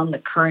Kate Brown, the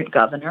current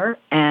governor,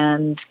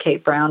 and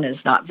Kate Brown is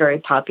not very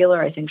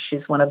popular. I think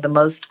she's one of the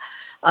most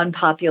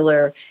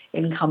unpopular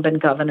incumbent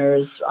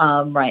governors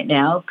right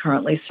now,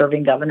 currently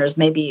serving governors,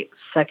 maybe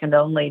second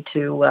only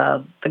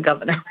to the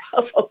governor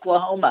of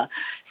Oklahoma.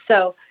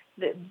 So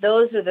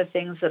those are the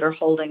things that are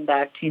holding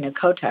back Tina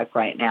Kotek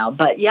right now.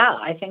 But yeah,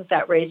 I think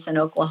that race in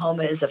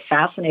Oklahoma is a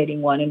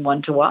fascinating one and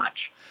one to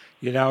watch.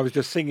 I was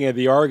just thinking of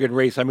the Oregon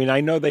race. I mean,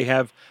 I know they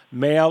have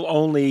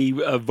mail-only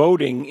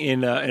voting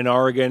in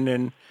Oregon,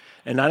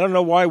 and I don't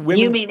know why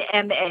women. You mean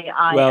MAIL?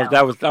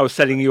 Well, I was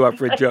setting you up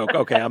for a joke.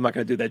 Okay, I'm not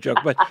going to do that joke.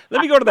 But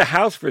let me go to the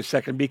House for a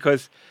second,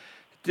 because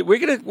we're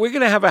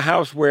gonna have a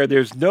House where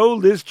there's no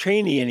Liz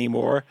Cheney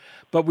anymore,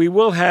 but we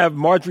will have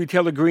Marjorie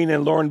Taylor Greene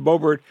and Lauren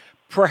Boebert,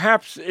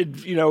 perhaps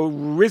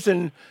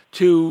risen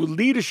to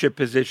leadership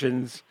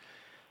positions.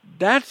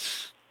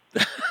 That's.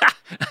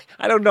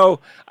 I don't know.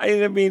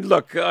 I mean,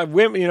 look,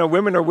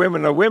 women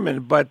are women,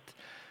 but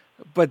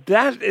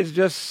that is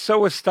just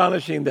so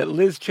astonishing that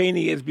Liz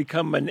Cheney has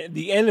become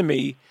the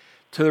enemy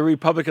to the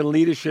Republican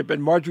leadership,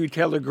 and Marjorie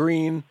Taylor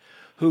Greene,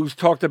 who's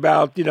talked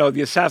about,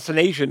 the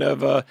assassination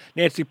of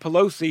Nancy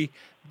Pelosi,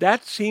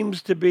 that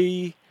seems to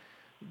be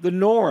the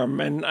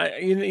norm. And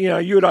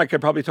you and I could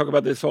probably talk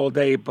about this all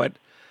day, but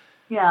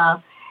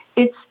yeah,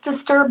 it's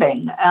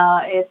disturbing.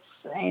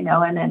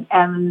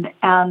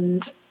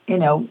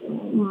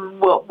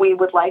 What we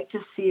would like to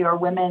see are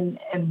women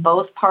in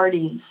both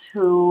parties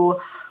who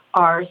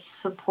are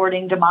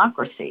supporting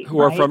democracy. Who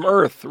are from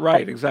Earth,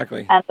 right,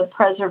 exactly. And the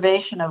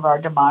preservation of our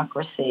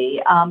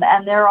democracy.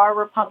 And there are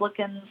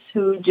Republicans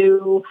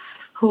who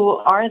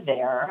are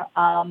there.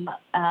 And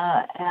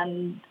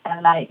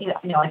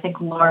I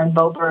think Lauren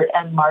Boebert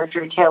and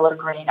Marjorie Taylor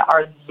Greene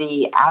are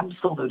the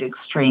absolute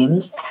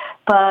extremes.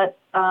 But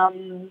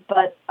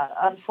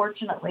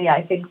unfortunately,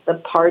 I think the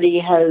party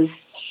has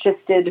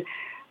shifted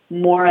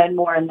more and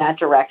more in that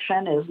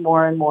direction, is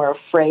more and more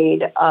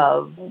afraid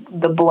of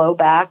the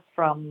blowback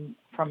from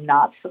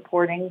not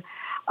supporting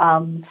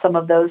some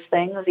of those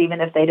things,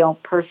 even if they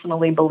don't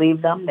personally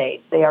believe them.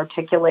 They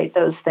articulate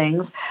those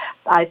things.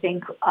 I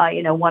think,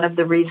 one of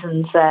the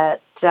reasons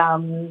that,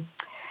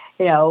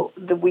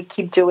 that we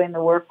keep doing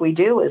the work we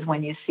do is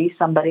when you see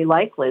somebody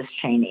like Liz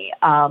Cheney,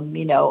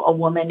 a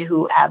woman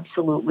who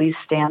absolutely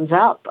stands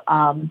up.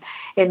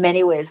 In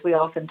many ways, we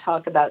often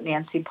talk about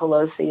Nancy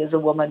Pelosi as a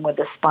woman with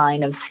a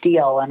spine of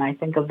steel, and I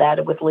think of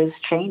that with Liz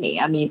Cheney.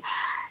 I mean,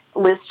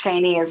 Liz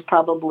Cheney is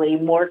probably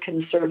more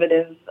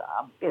conservative,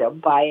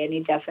 by any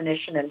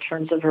definition in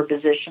terms of her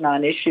position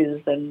on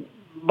issues than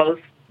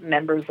most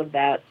members of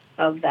that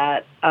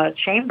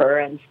chamber,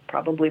 and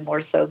probably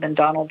more so than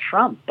Donald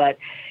Trump. But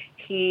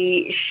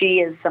she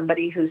is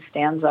somebody who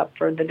stands up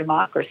for the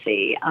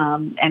democracy,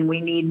 and we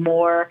need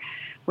more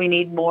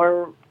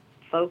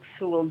folks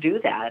who will do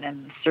that.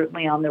 And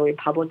certainly on the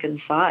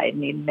Republican side,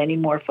 need many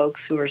more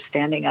folks who are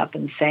standing up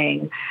and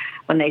saying,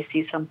 when they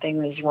see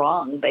something is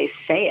wrong, they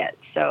say it.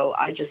 So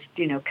I just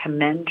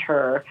commend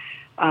her,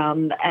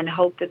 and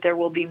hope that there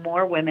will be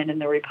more women in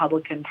the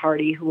Republican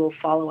Party who will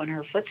follow in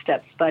her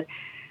footsteps. But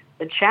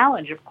the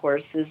challenge, of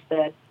course, is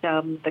that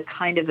the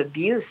kind of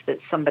abuse that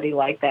somebody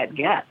like that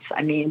gets.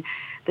 I mean,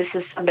 this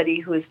is somebody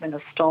who has been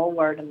a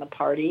stalwart in the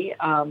party,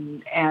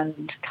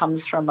 and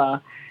comes from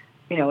a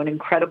an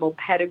incredible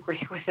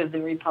pedigree within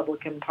the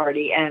Republican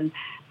Party, and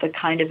the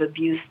kind of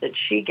abuse that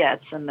she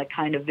gets and the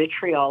kind of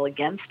vitriol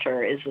against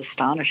her is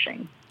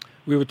astonishing.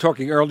 We were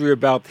talking earlier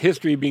about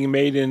history being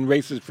made in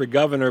races for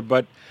governor,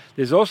 but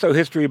there's also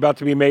history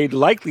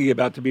likely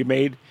about to be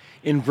made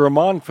in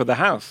Vermont for the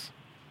House.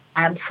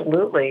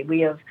 Absolutely.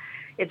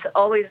 It's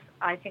always,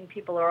 I think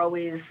people are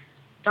always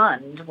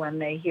stunned when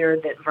they hear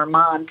that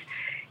Vermont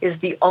is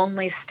the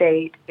only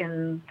state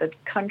in the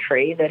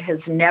country that has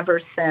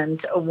never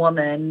sent a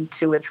woman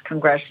to its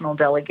congressional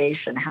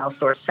delegation, House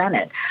or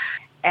Senate.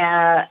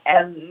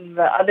 And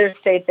the other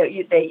state that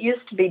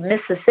used to be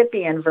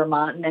Mississippi and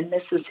Vermont, and then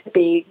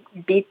Mississippi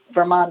beat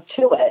Vermont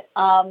to it.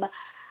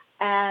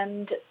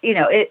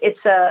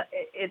 It's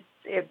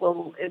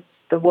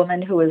the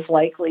woman who is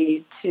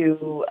likely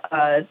to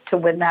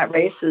win that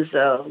race is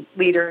a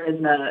leader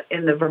in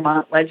the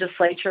Vermont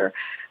legislature.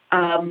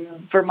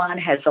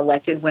 Vermont has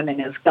elected women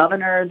as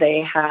governor.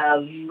 They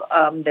have,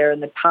 they're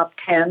in the top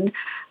 10.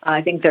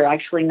 I think they're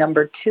actually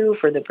number 2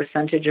 for the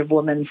percentage of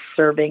women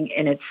serving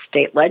in its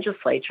state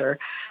legislature.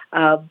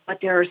 But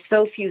there are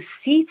so few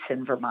seats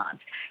in Vermont,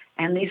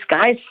 and these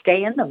guys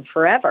stay in them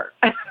forever.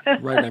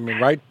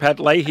 Right? Pat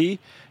Leahy,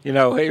 he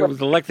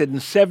was elected in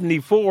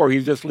 1974.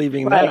 He's just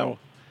leaving now.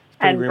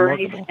 And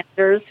Bernie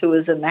Sanders, who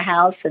is in the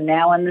House and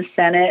now in the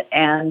Senate,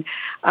 and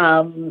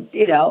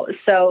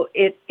so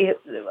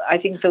I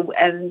think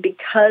and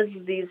because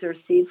these are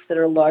seats that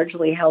are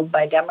largely held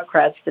by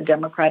Democrats, the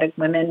Democratic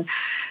women,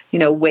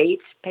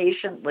 wait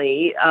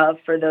patiently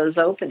for those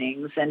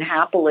openings, and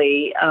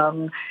happily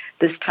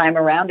this time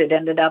around it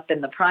ended up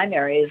in the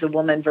primary as a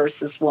woman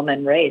versus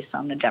woman race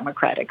on the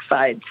Democratic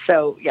side.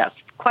 So yes,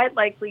 quite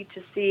likely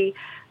to see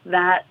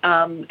that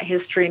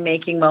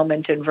history-making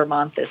moment in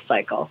Vermont this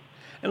cycle.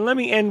 And let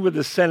me end with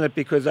the Senate,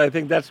 because I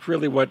think that's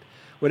really what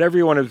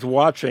everyone is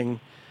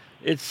watching.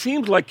 It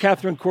seems like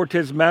Catherine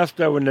Cortez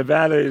Masto in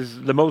Nevada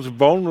is the most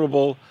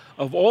vulnerable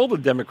of all the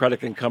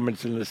Democratic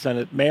incumbents in the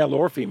Senate, male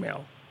or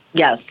female.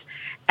 Yes.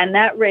 And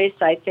that race,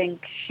 I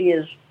think she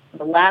is,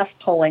 the last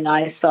polling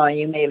I saw,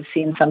 you may have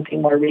seen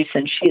something more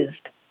recent, she is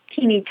a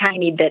teeny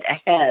tiny bit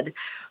ahead.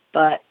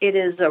 But it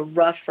is a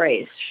rough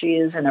race. She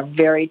is in a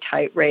very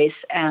tight race,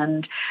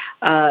 and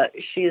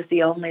she is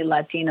the only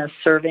Latina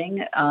serving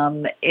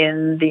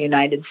in the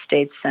United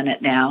States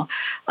Senate now.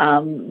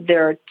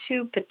 There are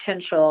 2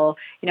 potential,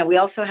 we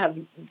also have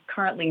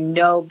currently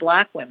no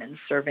black women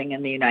serving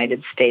in the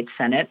United States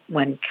Senate.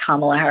 When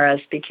Kamala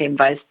Harris became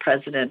vice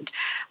president,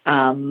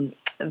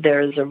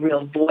 there's a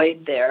real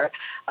void there.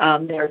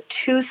 There are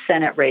 2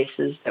 Senate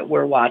races that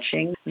we're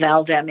watching.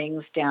 Val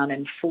Demings down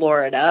in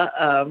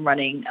Florida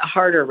running a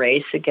harder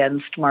race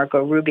against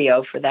Marco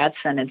Rubio for that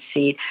Senate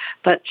seat.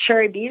 But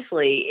Sherry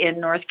Beasley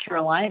in North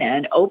Carolina,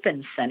 an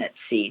open Senate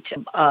seat,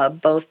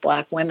 both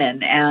black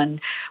women.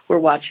 And we're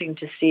watching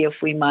to see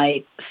if we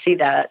might see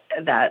that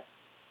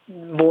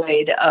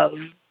void of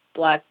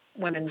black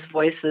women's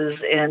voices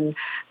in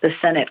the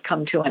Senate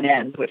come to an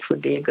end, which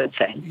would be a good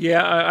thing.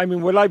 Yeah,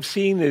 what I've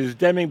seen is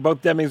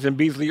both Demings and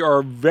Beasley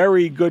are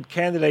very good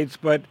candidates,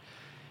 but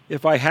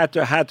if I had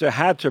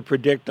to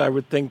predict, I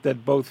would think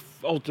that both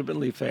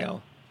ultimately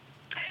fail.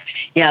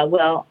 Yeah,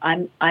 well,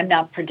 I'm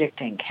not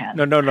predicting, Ken.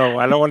 No,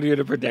 I don't want you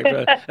to predict.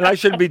 And I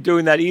shouldn't be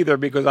doing that either,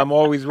 because I'm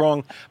always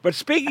wrong. But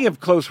speaking of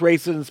close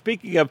races, and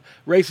speaking of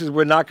races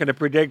we're not going to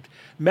predict,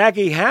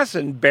 Maggie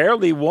Hassan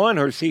barely won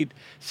her seat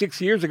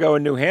 6 years ago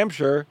in New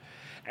Hampshire.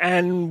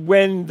 And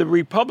when the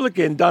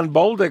Republican, Don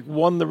Bolduc,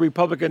 won the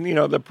Republican,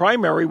 the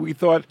primary, we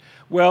thought,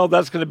 well,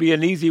 that's going to be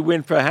an easy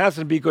win for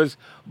Hassan because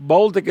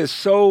Bolduc is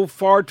so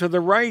far to the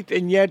right,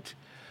 and yet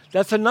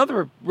that's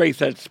another race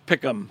that's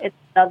pick'em.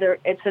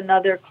 It's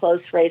another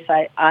close race.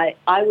 I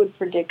would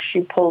predict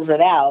she pulls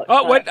it out.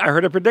 Oh, what? I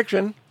heard a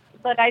prediction.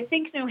 But I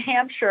think New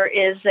Hampshire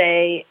is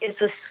a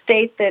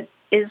state that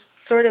is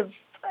sort of,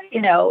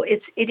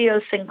 it's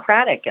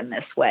idiosyncratic in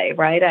this way,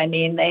 right? I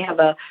mean, they have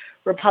a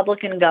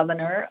Republican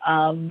governor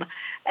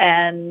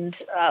and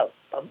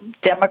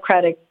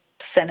Democratic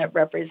Senate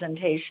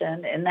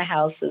representation in the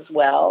House as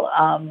well.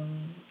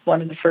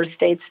 One of the first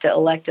states to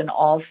elect an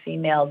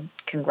all-female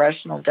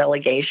congressional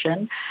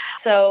delegation.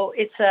 So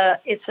it's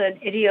an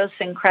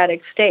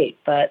idiosyncratic state,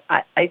 but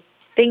I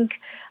think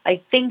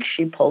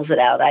she pulls it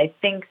out. I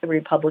think the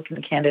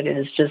Republican candidate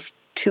is just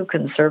too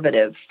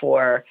conservative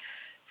for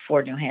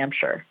New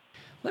Hampshire.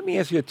 Let me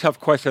ask you a tough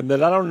question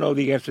that I don't know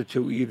the answer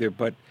to either,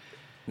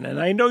 and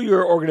I know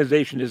your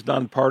organization is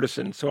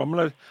nonpartisan, so I'm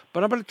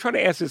gonna try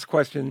to ask this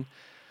question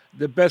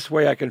the best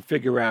way I can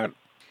figure out.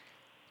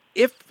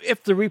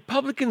 If the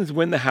Republicans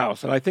win the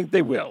House, and I think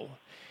they will,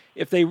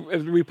 if the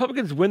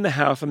Republicans win the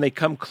House and they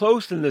come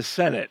close in the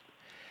Senate,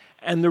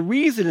 and the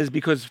reason is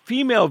because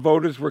female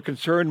voters were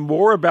concerned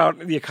more about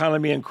the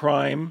economy and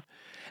crime,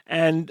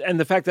 and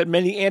the fact that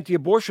many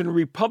anti-abortion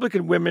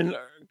Republican women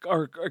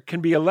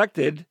can be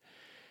elected,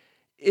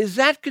 is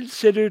that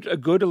considered a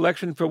good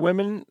election for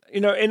women?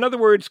 In other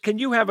words, can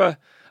you have a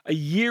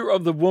year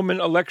of the woman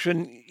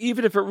election,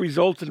 even if it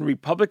results in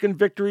Republican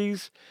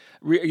victories,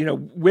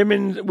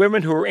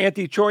 women who are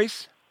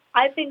anti-choice?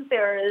 I think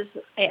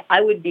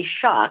I would be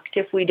shocked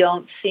if we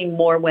don't see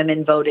more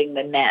women voting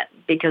than men,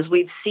 because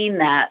we've seen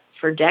that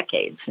for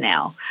decades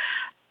now.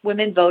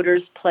 Women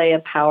voters play a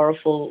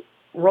powerful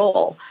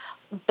role,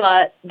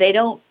 but they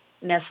don't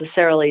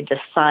necessarily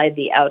decide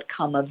the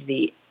outcome of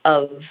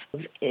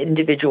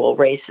individual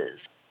races.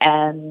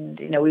 And,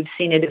 we've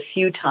seen it a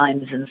few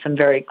times in some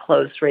very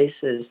close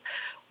races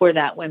where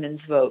that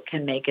women's vote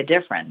can make a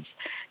difference.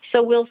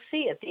 So we'll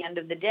see at the end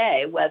of the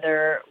day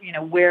whether,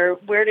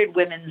 where did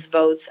women's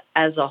votes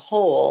as a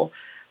whole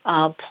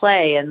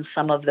play in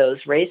some of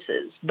those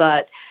races.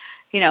 But,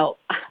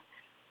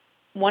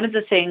 one of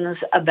the things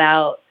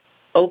about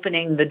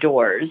opening the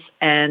doors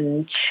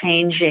and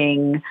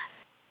changing,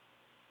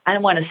 I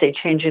don't want to say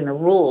changing the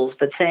rules,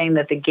 but saying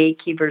that the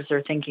gatekeepers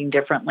are thinking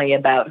differently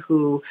about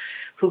who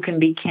can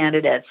be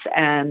candidates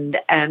and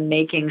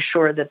making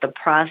sure that the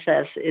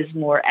process is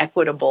more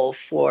equitable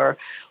for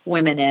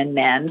women and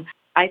men.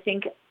 I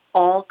think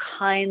all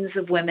kinds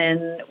of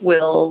women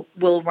will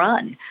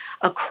run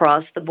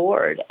across the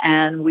board,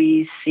 and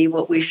we see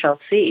what we shall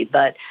see.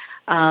 But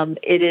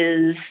it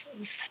is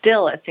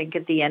still, I think,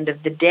 at the end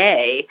of the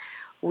day,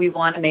 we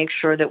want to make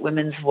sure that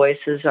women's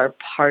voices are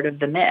part of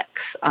the mix.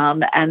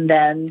 And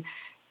then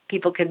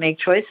people can make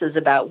choices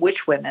about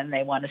which women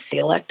they want to see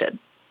elected.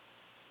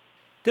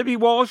 Debbie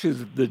Walsh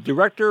is the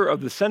director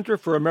of the Center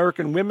for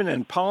American Women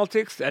and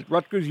Politics at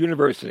Rutgers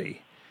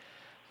University.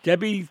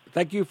 Debbie,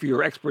 thank you for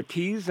your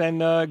expertise, and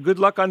good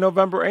luck on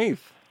November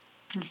 8th.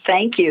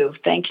 Thank you.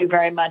 Thank you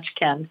very much,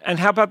 Ken. And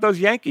how about those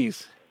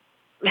Yankees?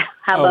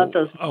 How about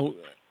those? Oh,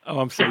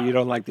 I'm sorry, you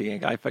don't like the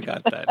Yankees. I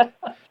forgot that.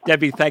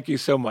 Debbie, thank you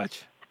so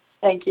much.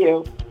 Thank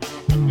you.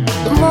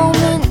 The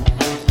moment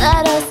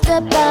that I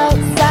step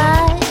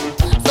outside,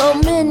 so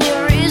many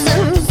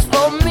reasons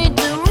for me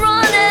to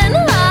run and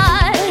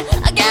hide.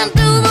 I can't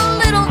do the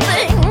little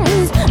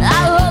things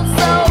I love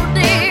so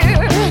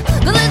dear,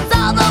 'cause it's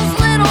all those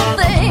little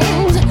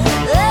things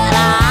that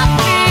I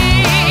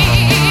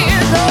fear.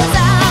 'Cause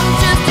I'm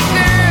just a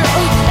girl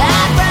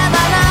I'd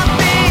rather not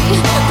be,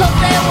 'cause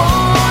they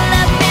won't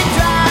let me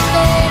drive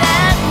late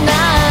at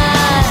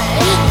night.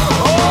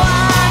 Oh,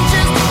 I'm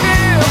just a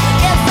girl,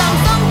 yes, I'm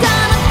some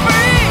kind of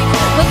freak,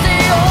 but they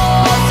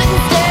all sit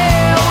and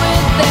stare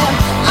with their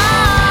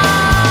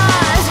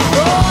eyes.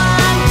 Oh,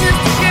 I'm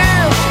just a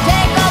girl,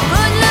 take a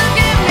good look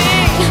at me,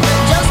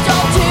 just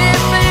your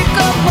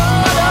typical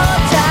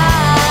prototype.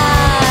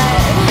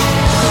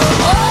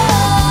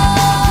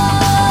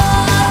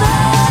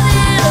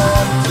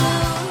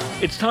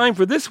 It's time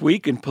for This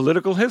Week in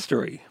Political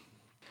History.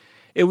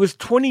 It was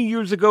 20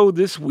 years ago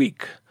this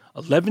week,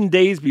 11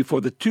 days before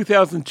the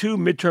 2002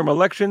 midterm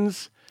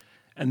elections,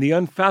 and the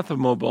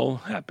unfathomable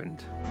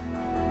happened.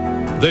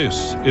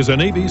 This is an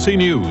ABC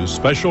News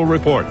special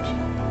report.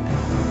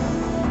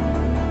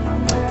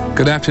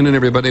 Good afternoon,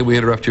 everybody. We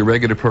interrupt your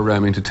regular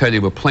programming to tell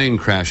you a plane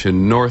crash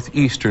in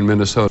northeastern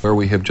Minnesota, where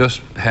we have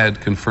just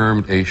had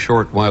confirmed a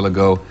short while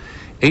ago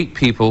 8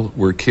 people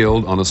were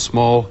killed on a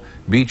small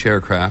beach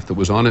aircraft that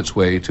was on its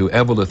way to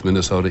Eveleth,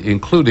 Minnesota,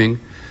 including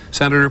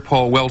Senator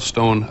Paul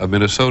Wellstone of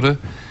Minnesota.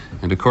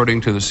 And according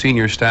to the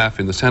senior staff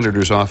in the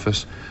senator's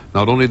office,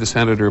 not only the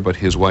senator, but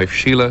his wife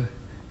Sheila,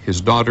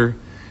 his daughter,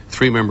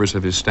 3 members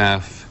of his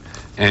staff,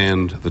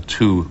 and the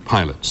 2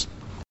 pilots.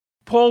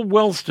 Paul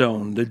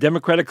Wellstone, the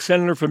Democratic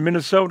senator from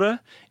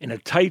Minnesota, in a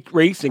tight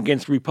race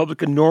against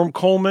Republican Norm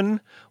Coleman,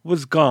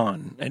 was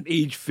gone at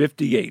age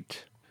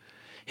 58.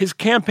 His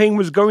campaign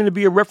was going to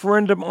be a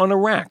referendum on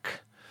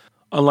Iraq.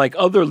 Unlike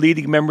other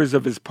leading members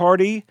of his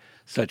party,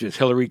 such as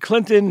Hillary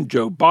Clinton,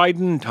 Joe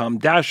Biden, Tom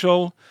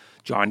Daschle,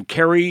 John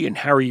Kerry, and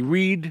Harry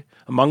Reid,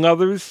 among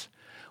others,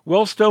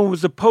 Wellstone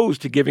was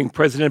opposed to giving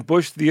President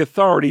Bush the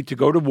authority to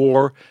go to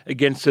war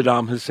against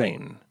Saddam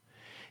Hussein.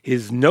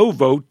 His no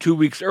vote 2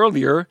 weeks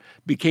earlier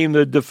became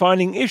the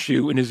defining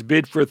issue in his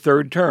bid for a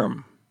third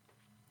term.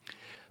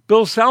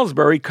 Bill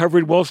Salisbury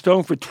covered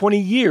Wellstone for 20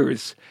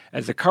 years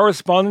as a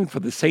correspondent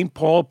for the St.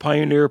 Paul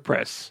Pioneer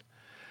Press.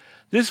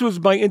 This was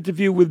my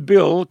interview with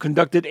Bill,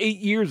 conducted 8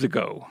 years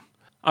ago.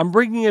 I'm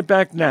bringing it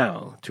back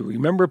now to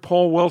remember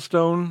Paul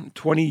Wellstone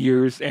 20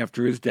 years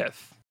after his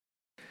death.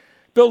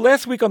 Bill,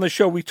 last week on the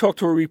show, we talked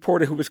to a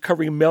reporter who was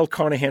covering Mel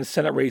Carnahan's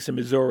Senate race in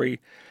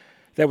Missouri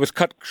that was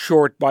cut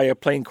short by a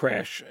plane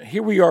crash.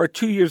 Here we are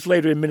 2 years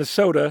later in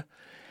Minnesota,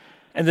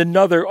 and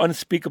another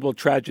unspeakable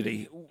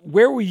tragedy.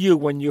 Where were you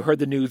when you heard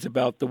the news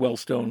about the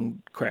Wellstone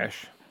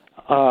crash?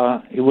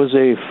 It was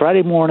a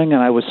Friday morning,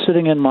 and I was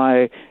sitting in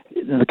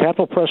the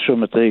Capitol Press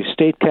Room at the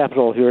state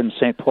capitol here in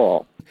St.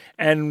 Paul.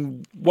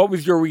 And what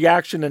was your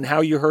reaction and how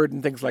you heard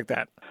and things like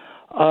that?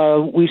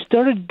 We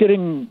started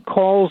getting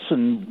calls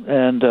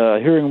and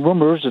hearing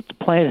rumors that the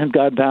plane had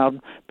gone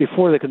down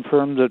before they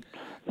confirmed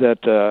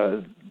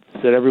that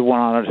everyone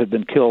on it had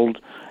been killed.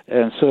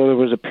 And so there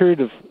was a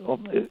period of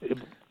it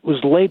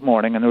was late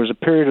morning, and there was a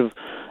period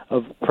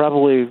of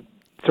probably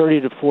 30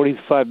 to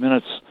 45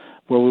 minutes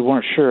where we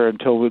weren't sure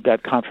until we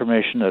got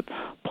confirmation that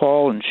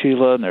Paul and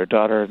Sheila and their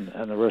daughter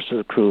and the rest of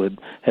the crew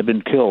had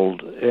been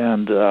killed.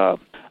 And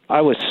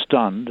I was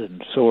stunned,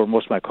 and so were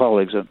most of my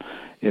colleagues.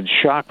 in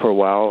shock for a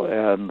while,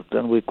 and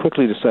then we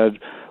quickly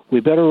decided we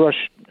better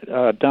rush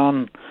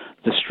down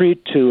the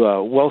street to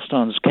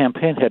Wellstone's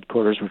campaign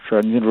headquarters, which are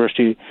in the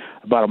university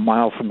about a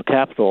mile from the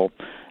Capitol.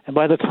 And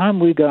by the time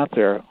we got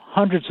there,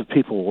 hundreds of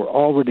people were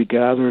already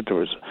gathered. There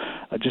was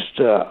just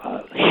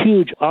a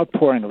huge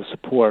outpouring of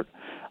support.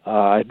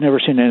 I'd never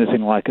seen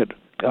anything like it.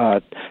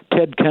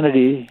 Ted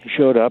Kennedy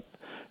showed up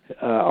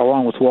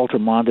along with Walter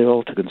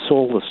Mondale to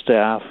console the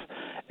staff.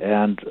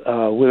 And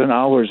within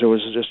hours, there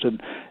was just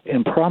an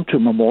impromptu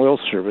memorial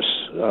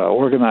service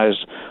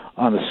organized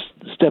on the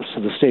steps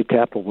of the state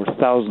capitol where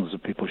thousands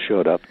of people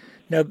showed up.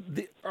 Now,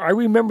 I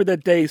remember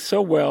that day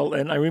so well,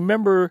 and I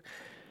remember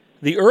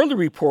the early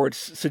reports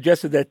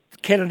suggested that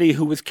Kennedy,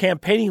 who was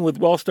campaigning with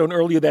Wellstone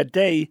earlier that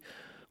day,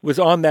 was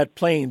on that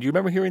plane. Do you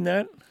remember hearing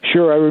that?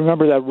 Sure, I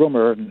remember that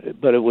rumor,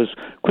 but it was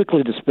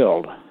quickly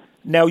dispelled.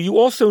 Now, you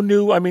also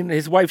knew, I mean,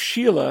 his wife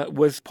Sheila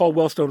was Paul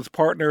Wellstone's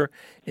partner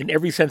in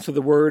every sense of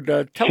the word.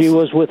 She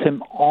was with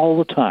him all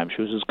the time.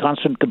 She was his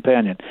constant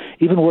companion,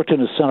 even worked in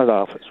his Senate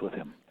office with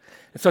him.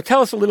 So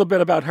tell us a little bit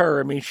about her.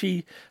 I mean,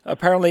 she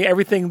apparently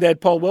everything that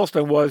Paul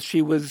Wellstone was,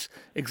 she was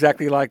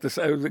exactly like this,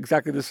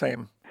 exactly the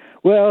same.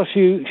 Well,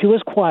 she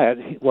was quiet.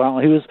 He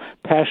was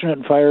passionate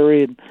and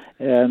fiery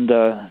and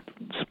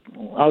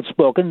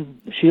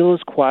outspoken. Sheila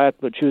was quiet,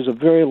 but she was a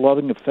very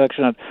loving,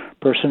 affectionate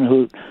person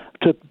who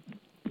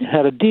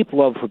had a deep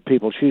love for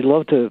people. She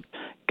loved to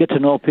get to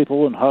know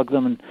people and hug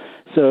them, and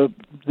so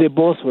they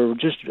both were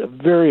just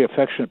very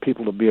affectionate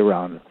people to be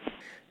around.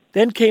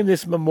 Then came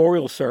this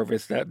memorial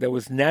service that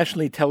was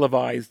nationally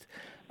televised.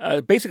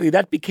 Basically,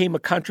 that became a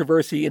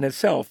controversy in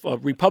itself.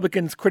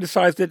 Republicans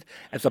criticized it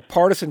as a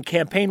partisan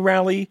campaign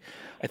rally.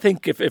 I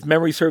think, if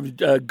memory serves,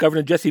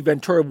 Governor Jesse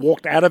Ventura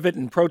walked out of it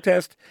in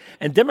protest.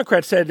 And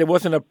Democrats said it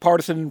wasn't a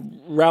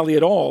partisan rally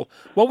at all.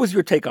 What was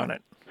your take on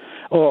it?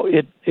 Well,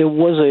 it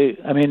was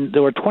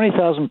there were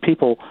 20,000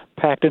 people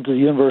packed into the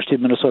University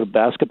of Minnesota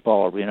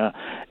basketball arena,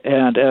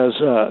 and as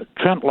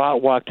Trent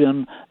Lott walked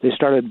in, they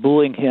started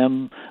booing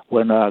him.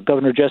 When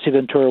Governor Jesse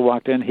Ventura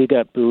walked in, he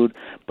got booed.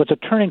 But the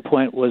turning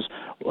point was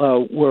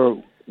where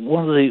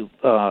one of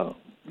the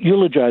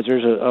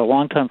eulogizers, a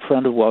longtime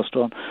friend of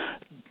Wellstone,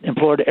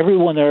 implored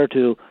everyone there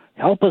to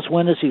help us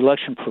win this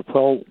election for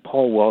Paul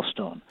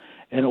Wellstone.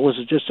 And it was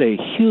just a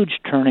huge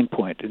turning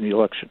point in the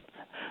election.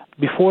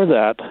 Before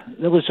that,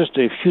 it was just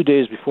a few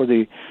days before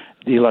the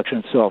election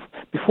itself.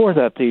 Before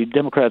that, the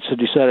Democrats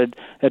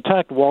had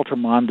talked Walter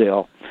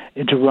Mondale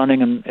into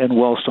running in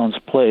Wellstone's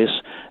place,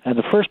 and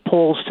the first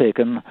polls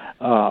taken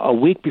a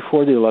week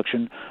before the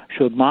election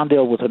showed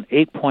Mondale with an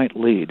 8-point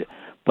lead.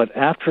 But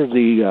after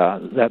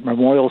that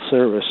memorial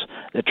service,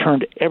 it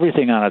turned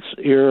everything on its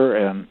ear,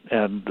 and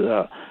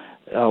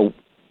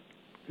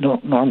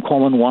Norm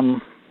Coleman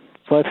won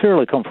by a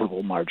fairly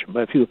comfortable margin,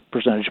 by a few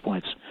percentage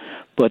points.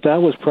 But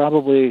that was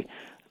probably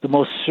the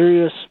most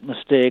serious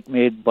mistake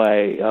made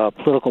by a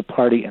political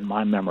party in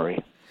my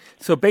memory.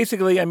 So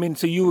basically, I mean,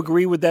 so you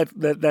agree with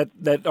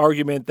that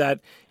argument that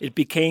it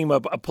became a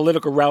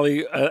political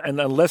rally and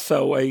less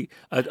so a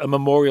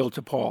memorial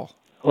to Paul?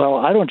 Well,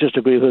 I don't just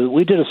agree with it.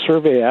 We did a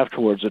survey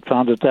afterwards that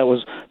found that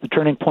was the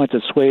turning point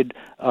that swayed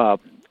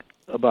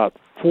about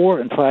 4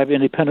 and 5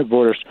 independent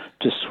voters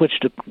to switch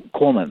to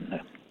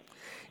Coleman.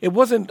 It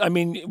wasn't, I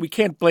mean, we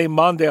can't blame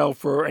Mondale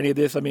for any of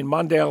this. I mean,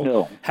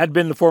 Mondale had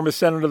been the former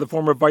senator, the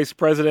former vice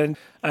president,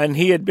 and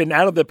he had been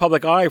out of the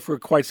public eye for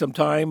quite some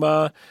time.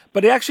 But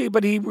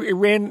he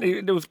ran,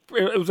 it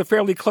was a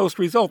fairly close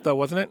result, though,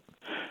 wasn't it?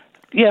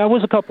 Yeah, it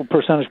was a couple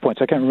percentage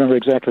points. I can't remember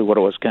exactly what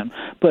it was, Ken.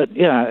 But,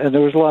 yeah, and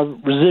there was a lot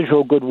of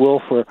residual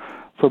goodwill for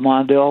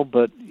Mondale,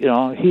 but,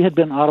 he had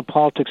been out of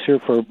politics here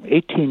for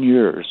 18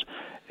 years.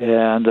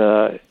 And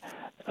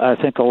I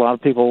think a lot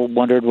of people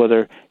wondered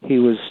whether he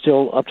was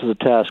still up to the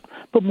task.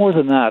 But more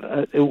than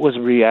that, it was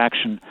a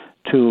reaction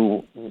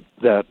to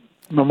that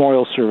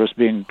memorial service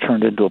being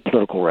turned into a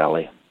political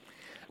rally.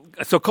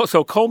 So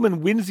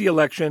Coleman wins the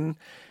election.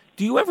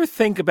 Do you ever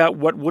think about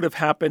what would have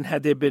happened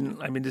had there been,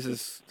 I mean, this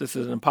is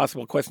an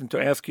impossible question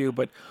to ask you,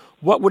 but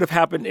what would have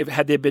happened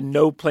had there been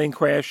no plane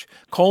crash?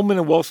 Coleman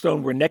and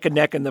Wellstone were neck and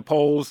neck in the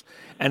polls,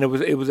 and it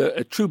was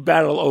a true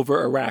battle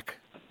over Iraq.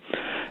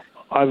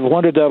 I've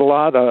wondered that a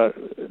lot.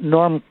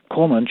 Norm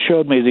Coleman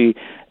showed me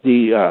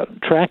the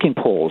tracking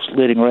polls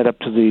leading right up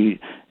to the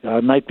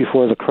night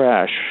before the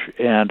crash,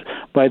 and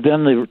by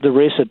then the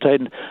race had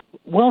tightened.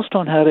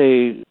 Wellstone had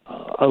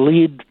a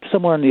lead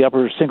somewhere in the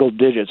upper single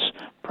digits,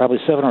 probably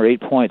 7 or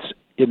 8 points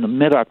in the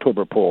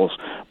mid-October polls,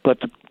 but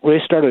the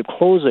race started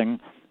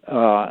closing,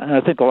 and I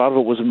think a lot of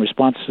it was in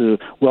response to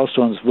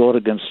Wellstone's vote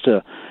against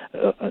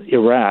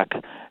Iraq.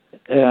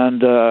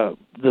 And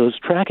those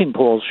tracking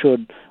polls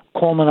showed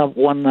Coleman up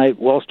one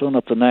night, Wellstone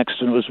up the next,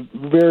 and it was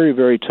very,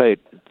 very tight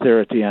there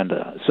at the end.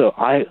 So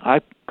I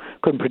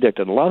couldn't predict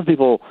it. A lot of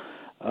people,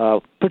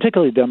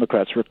 particularly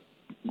Democrats,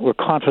 were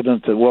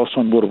confident that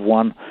Wellstone would have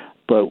won,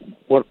 but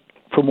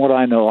from what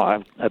I know,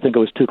 I think it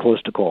was too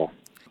close to call.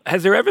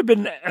 Has there ever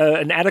been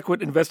an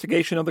adequate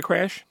investigation of the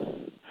crash?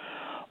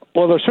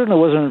 Well, there certainly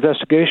was an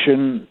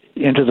investigation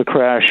into the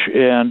crash,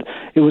 and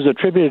it was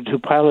attributed to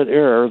pilot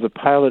error. The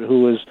pilot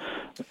who was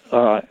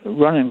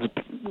flying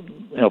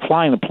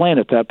the plane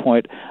at that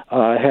point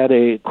had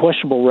a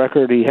questionable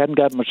record. He hadn't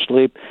gotten much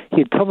sleep. He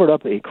had covered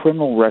up a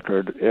criminal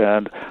record,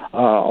 and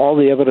all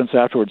the evidence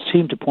afterwards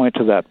seemed to point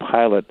to that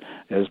pilot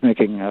as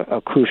making a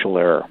crucial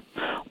error.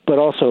 But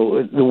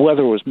also, the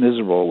weather was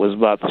miserable. It was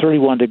about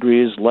 31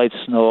 degrees, light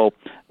snow,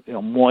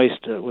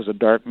 moist. It was a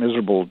dark,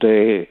 miserable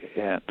day,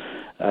 and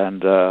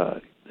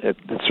it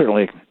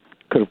certainly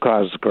could have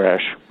caused the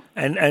crash.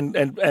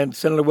 And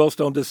Senator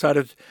Wellstone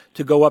decided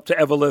to go up to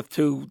Eveleth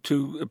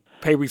to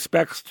pay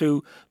respects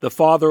to the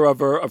father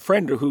of a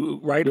friend who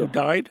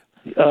died?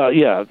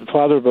 The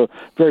father of a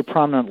very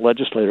prominent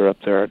legislator up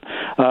there.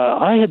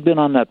 I had been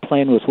on that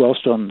plane with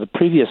Wellstone the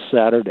previous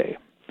Saturday,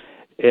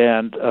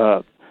 and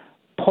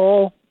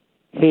Paul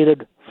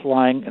hated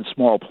flying in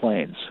small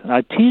planes. And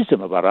I teased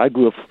him about it. I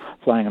grew up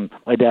flying, and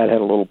my dad had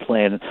a little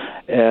plane,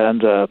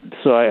 and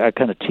so I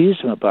kind of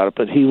teased him about it,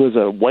 but he was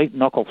a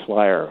white-knuckle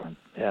flyer,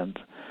 and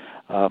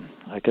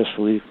I guess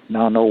we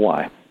now know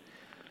why.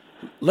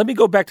 Let me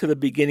go back to the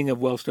beginning of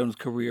Wellstone's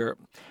career.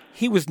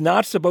 He was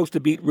not supposed to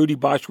beat Rudy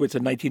Boschwitz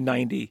in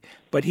 1990,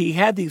 but he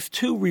had these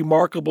two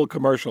remarkable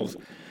commercials.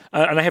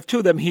 And I have two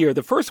of them here.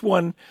 The first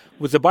one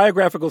was a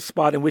biographical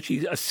spot in which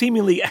a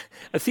seemingly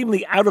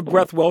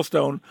out-of-breath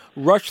Wellstone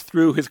rushed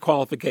through his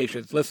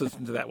qualifications. Let's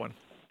listen to that one.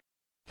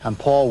 I'm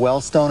Paul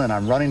Wellstone, and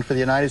I'm running for the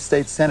United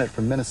States Senate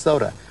from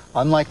Minnesota.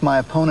 Unlike my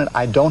opponent,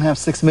 I don't have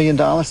 $6 million,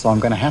 so I'm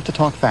going to have to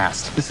talk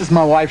fast. This is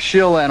my wife,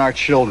 Sheila, and our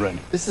children.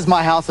 This is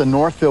my house in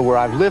Northfield, where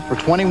I've lived for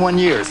 21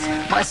 years.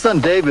 My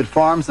son, David,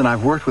 farms, and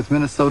I've worked with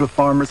Minnesota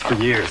farmers for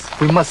years.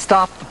 We must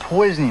stop the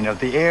poisoning of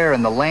the air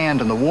and the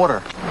land and the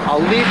water. I'll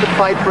lead the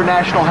fight for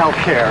national health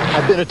care.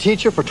 I've been a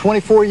teacher for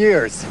 24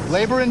 years.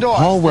 Labor indoors.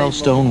 Paul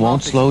Wellstone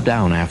won't slow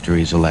down after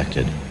he's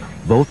elected.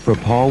 Vote for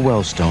Paul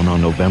Wellstone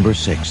on November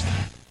 6th.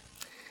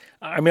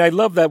 I mean, I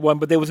love that one,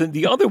 but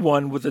the other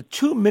one was a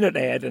 2-minute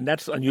ad, and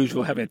that's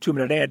unusual having a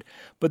 2-minute ad.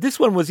 But this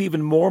one was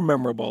even more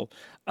memorable.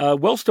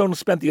 Wellstone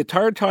spent the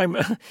entire time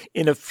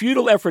in a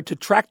futile effort to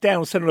track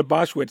down Senator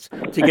Boschwitz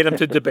to get him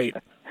to debate.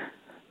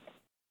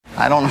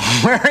 I don't know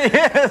where he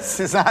is.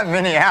 He's not in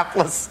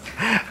Minneapolis.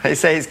 They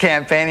say he's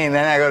campaigning, and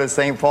then I go to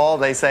St. Paul.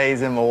 They say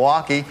he's in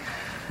Milwaukee.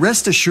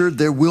 Rest assured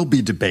there will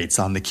be debates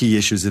on the key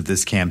issues of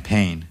this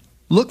campaign.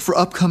 Look for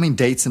upcoming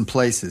dates and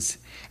places.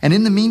 And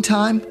in the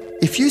meantime,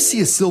 if you see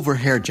a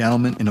silver-haired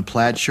gentleman in a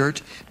plaid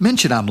shirt,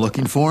 mention I'm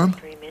looking for him.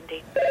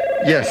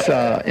 Yes,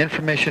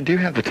 information. Do you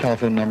have the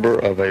telephone number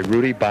of a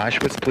Rudy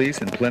Boschwitz, please,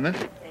 in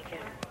Plymouth?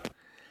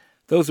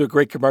 Those were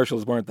great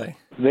commercials, weren't they?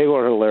 They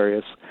were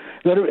hilarious.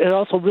 But it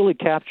also really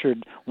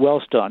captured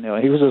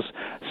Wellstone. He was this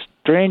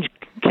strange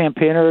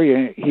campaigner.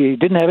 He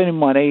didn't have any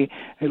money,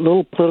 had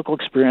little political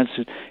experience.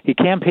 He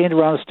campaigned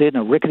around the state in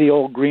a rickety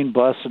old green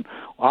bus and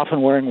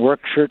often wearing work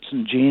shirts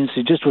and jeans.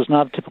 He just was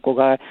not a typical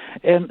guy.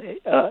 And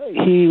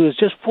he was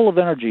just full of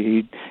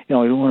energy.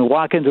 When he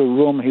walk into a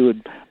room, he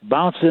would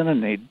bounce in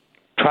and he'd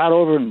trot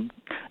over and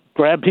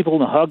grab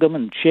people and hug them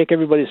and shake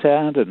everybody's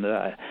hand. And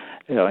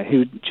he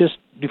would just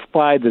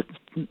defy the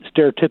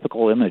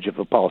stereotypical image of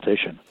a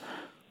politician.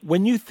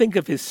 When you think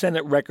of his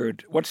Senate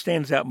record, what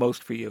stands out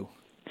most for you?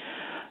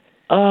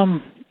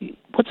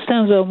 What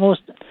stands out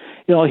most,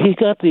 he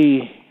got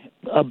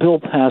a bill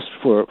passed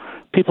for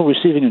people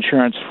receiving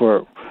insurance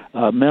for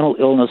mental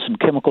illness and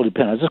chemical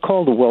dependence. It's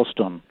called the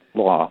Wellstone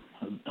Law,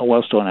 a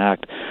Wellstone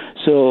Act.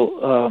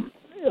 So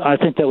I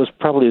think that was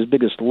probably his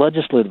biggest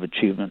legislative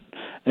achievement.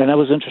 And that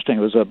was interesting.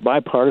 It was a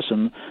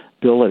bipartisan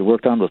bill that he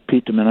worked on with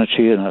Pete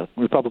Domenici and a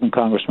Republican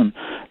congressman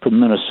from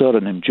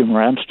Minnesota named Jim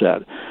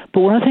Ramstad.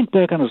 But when I think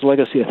back on his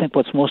legacy, I think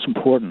what's most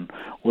important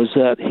was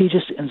that he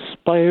just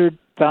inspired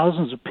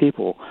thousands of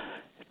people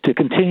to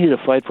continue to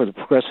fight for the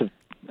progressive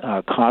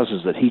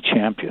causes that he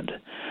championed.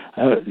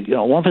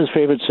 One of his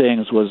favorite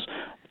sayings was,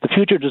 "The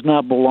future does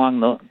not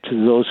belong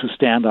to those who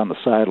stand on the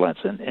sidelines."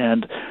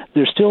 And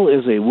there still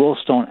is a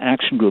Wellstone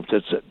Action Group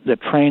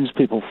that trains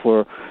people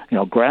for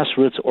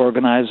grassroots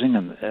organizing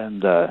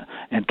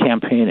and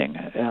campaigning.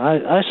 And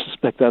I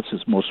suspect that's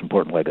his most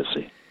important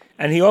legacy.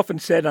 And he often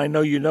said, I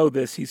know you know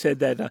this, he said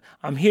that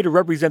I'm here to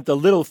represent the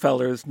little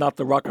fellers, not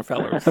the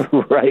Rockefellers.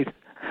 Right.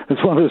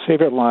 It's one of his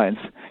favorite lines.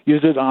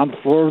 Used it on the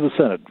floor of the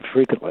Senate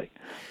frequently.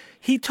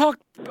 He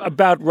talked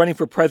about running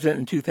for president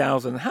in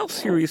 2000. How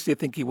serious do you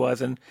think he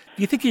was? And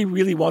do you think he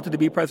really wanted to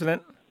be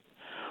president?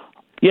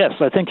 Yes,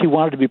 I think he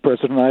wanted to be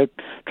president. I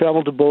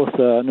traveled to both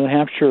New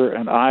Hampshire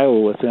and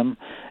Iowa with him.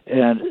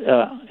 And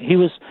he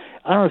was,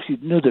 I don't know if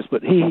you knew this,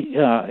 but he,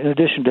 in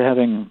addition to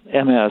having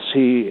MS,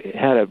 he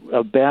had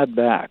a bad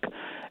back.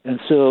 And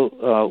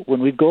so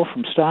when we'd go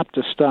from stop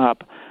to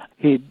stop,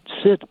 he'd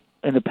sit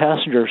in the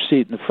passenger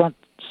seat in the front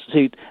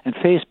seat and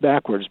face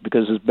backwards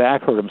because his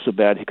back hurt him so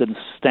bad he couldn't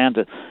stand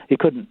it.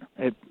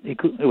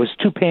 It was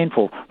too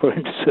painful for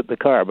him to sit in the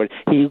car, but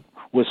he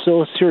was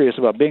so serious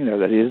about being there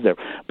that he is there.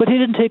 But he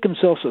didn't take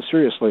himself so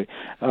seriously.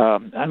 I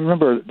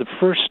remember the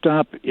first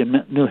stop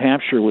in New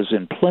Hampshire was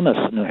in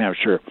Plymouth, New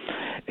Hampshire,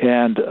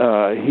 and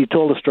he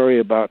told a story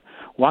about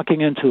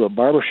walking into a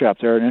barbershop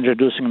there and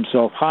introducing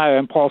himself. Hi,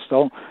 I'm Paul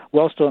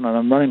Wellstone, and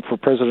I'm running for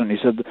president. He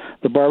said,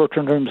 the barber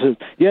turned to him and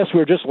said, yes,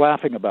 we're just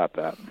laughing about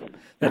that.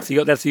 That's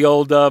the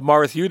old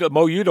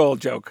Mo Udall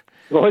joke.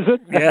 Was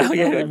it?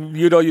 Yeah.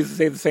 Udall used to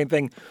say the same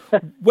thing.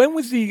 What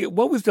was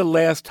the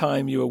last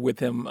time you were with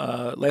him?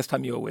 I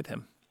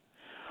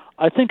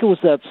think it was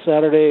that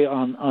Saturday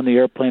on the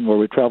airplane where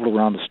we traveled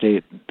around the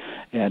state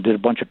and did a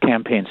bunch of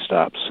campaign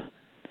stops.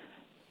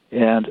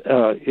 And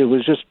it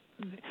was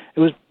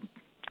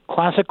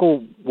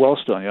classical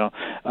Wellstone,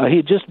 he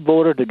had just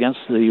voted against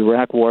the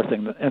Iraq War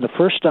thing, and the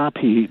first stop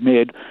he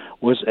made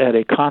was at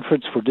a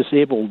conference for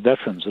disabled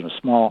veterans in a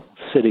small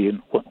city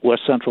in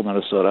west central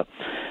Minnesota.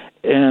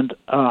 And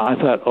I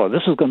thought,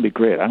 this is going to be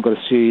great. I'm going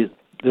to see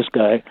this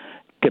guy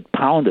get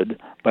pounded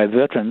by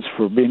veterans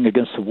for being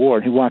against the war.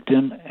 And he walked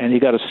in, and he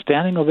got a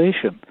standing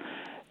ovation.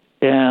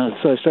 And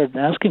so I started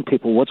asking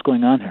people, what's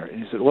going on here?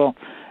 And he said, well,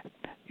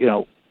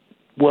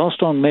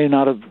 Wellstone may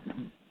not have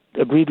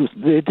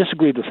they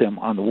disagreed with him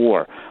on the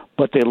war,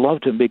 but they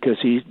loved him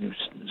because he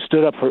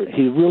stood up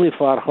he really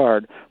fought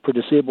hard for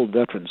disabled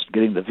veterans,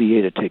 getting the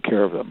VA to take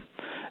care of them.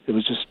 It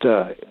was just,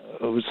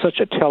 it was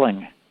such a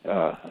telling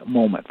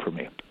moment for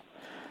me.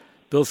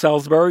 Bill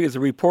Salisbury is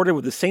a reporter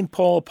with the St.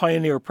 Paul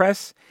Pioneer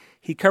Press.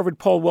 He covered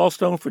Paul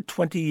Wellstone for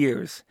 20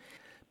 years.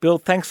 Bill,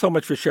 thanks so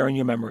much for sharing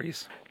your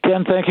memories.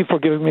 Ken, thank you for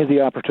giving me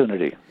the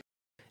opportunity.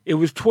 It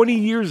was 20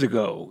 years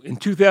ago, in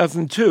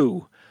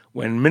 2002,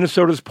 when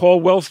Minnesota's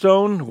Paul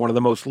Wellstone, one of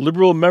the most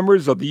liberal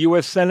members of the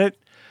U.S. Senate,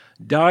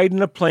 died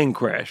in a plane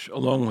crash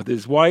along with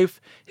his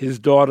wife, his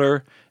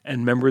daughter,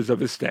 and members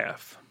of his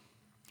staff.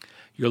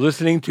 You're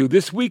listening to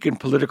This Week in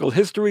Political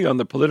History on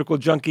The Political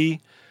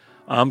Junkie.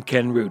 I'm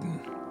Ken Rudin.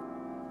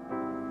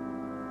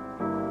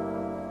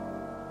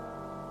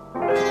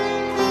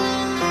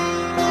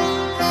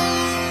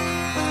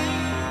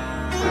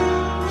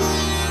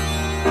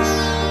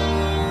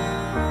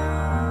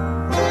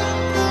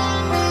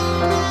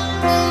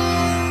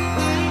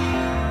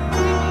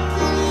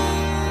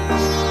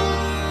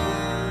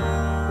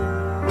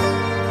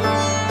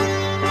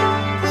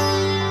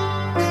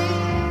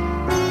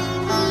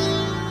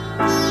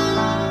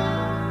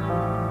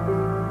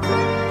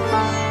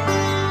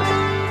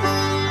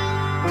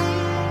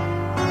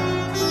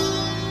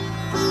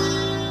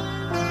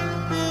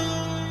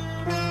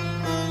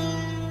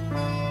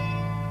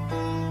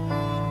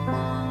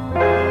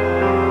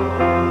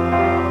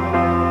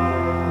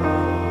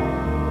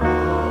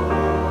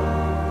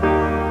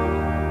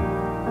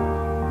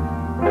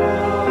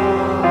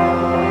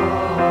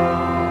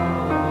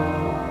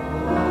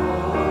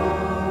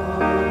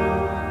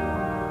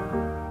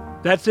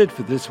 That's it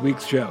for this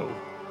week's show.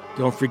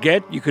 Don't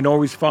forget, you can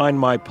always find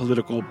my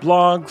political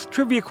blogs,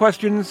 trivia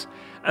questions,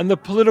 and the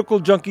Political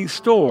Junkie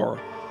store,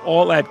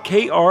 all at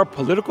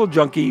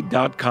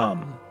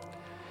krpoliticaljunkie.com.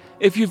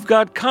 If you've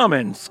got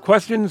comments,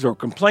 questions, or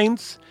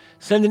complaints,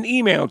 send an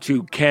email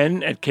to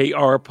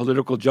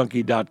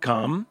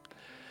ken@krpoliticaljunkie.com.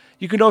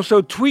 You can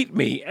also tweet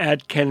me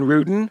at Ken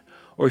Rudin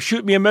or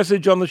shoot me a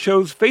message on the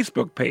show's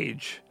Facebook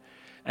page.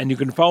 And you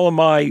can follow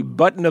my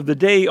button of the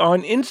day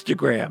on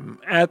Instagram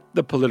at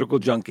The Political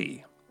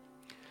Junkie.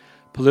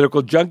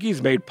 Political Junkie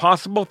is made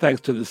possible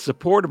thanks to the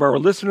support of our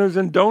listeners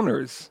and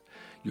donors.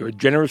 Your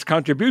generous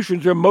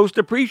contributions are most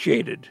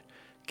appreciated.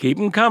 Keep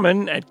them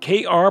coming at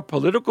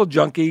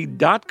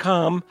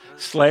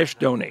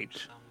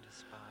krpoliticaljunkie.com/donate.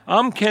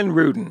 I'm Ken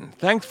Rudin.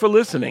 Thanks for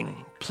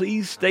listening.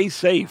 Please stay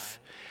safe.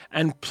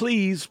 And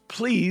please,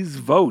 please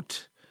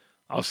vote.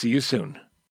 I'll see you soon.